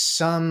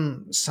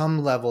 some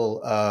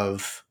level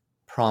of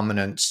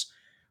prominence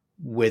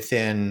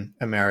within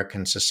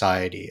American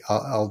society,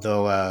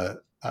 although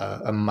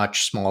a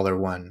much smaller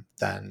one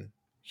than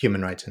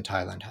human rights in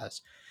Thailand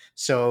has.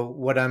 So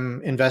what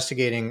I'm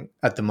investigating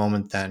at the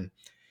moment then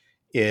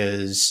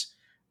is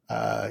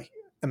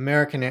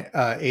American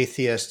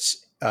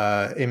atheists,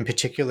 in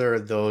particular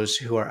those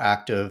who are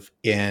active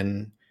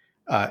in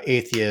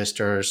atheist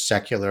or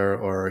secular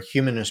or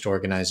humanist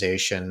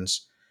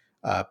organizations,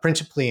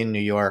 principally in New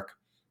York,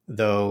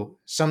 though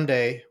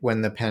someday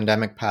when the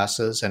pandemic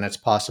passes and it's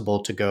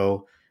possible to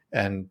go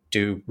and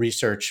do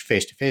research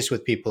face to face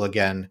with people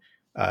again,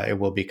 it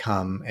will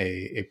become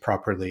a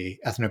properly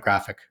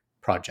ethnographic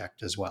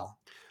project as well.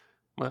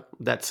 Well,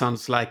 that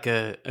sounds like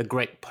a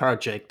great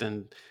project.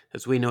 And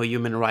as we know,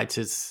 human rights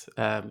is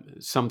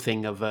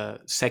something of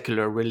a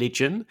secular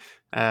religion.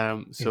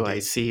 So I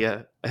see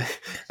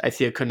I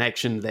see a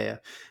connection there.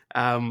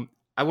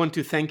 I want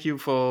to thank you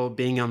for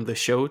being on the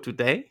show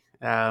today.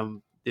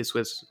 This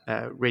was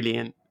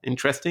really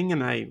interesting,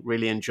 and I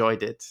really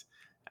enjoyed it.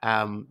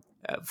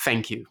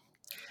 Thank you.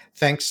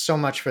 Thanks so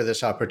much for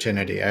this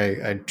opportunity.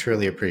 I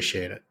truly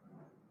appreciate it.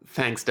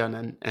 Thanks,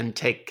 Don, and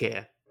take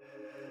care.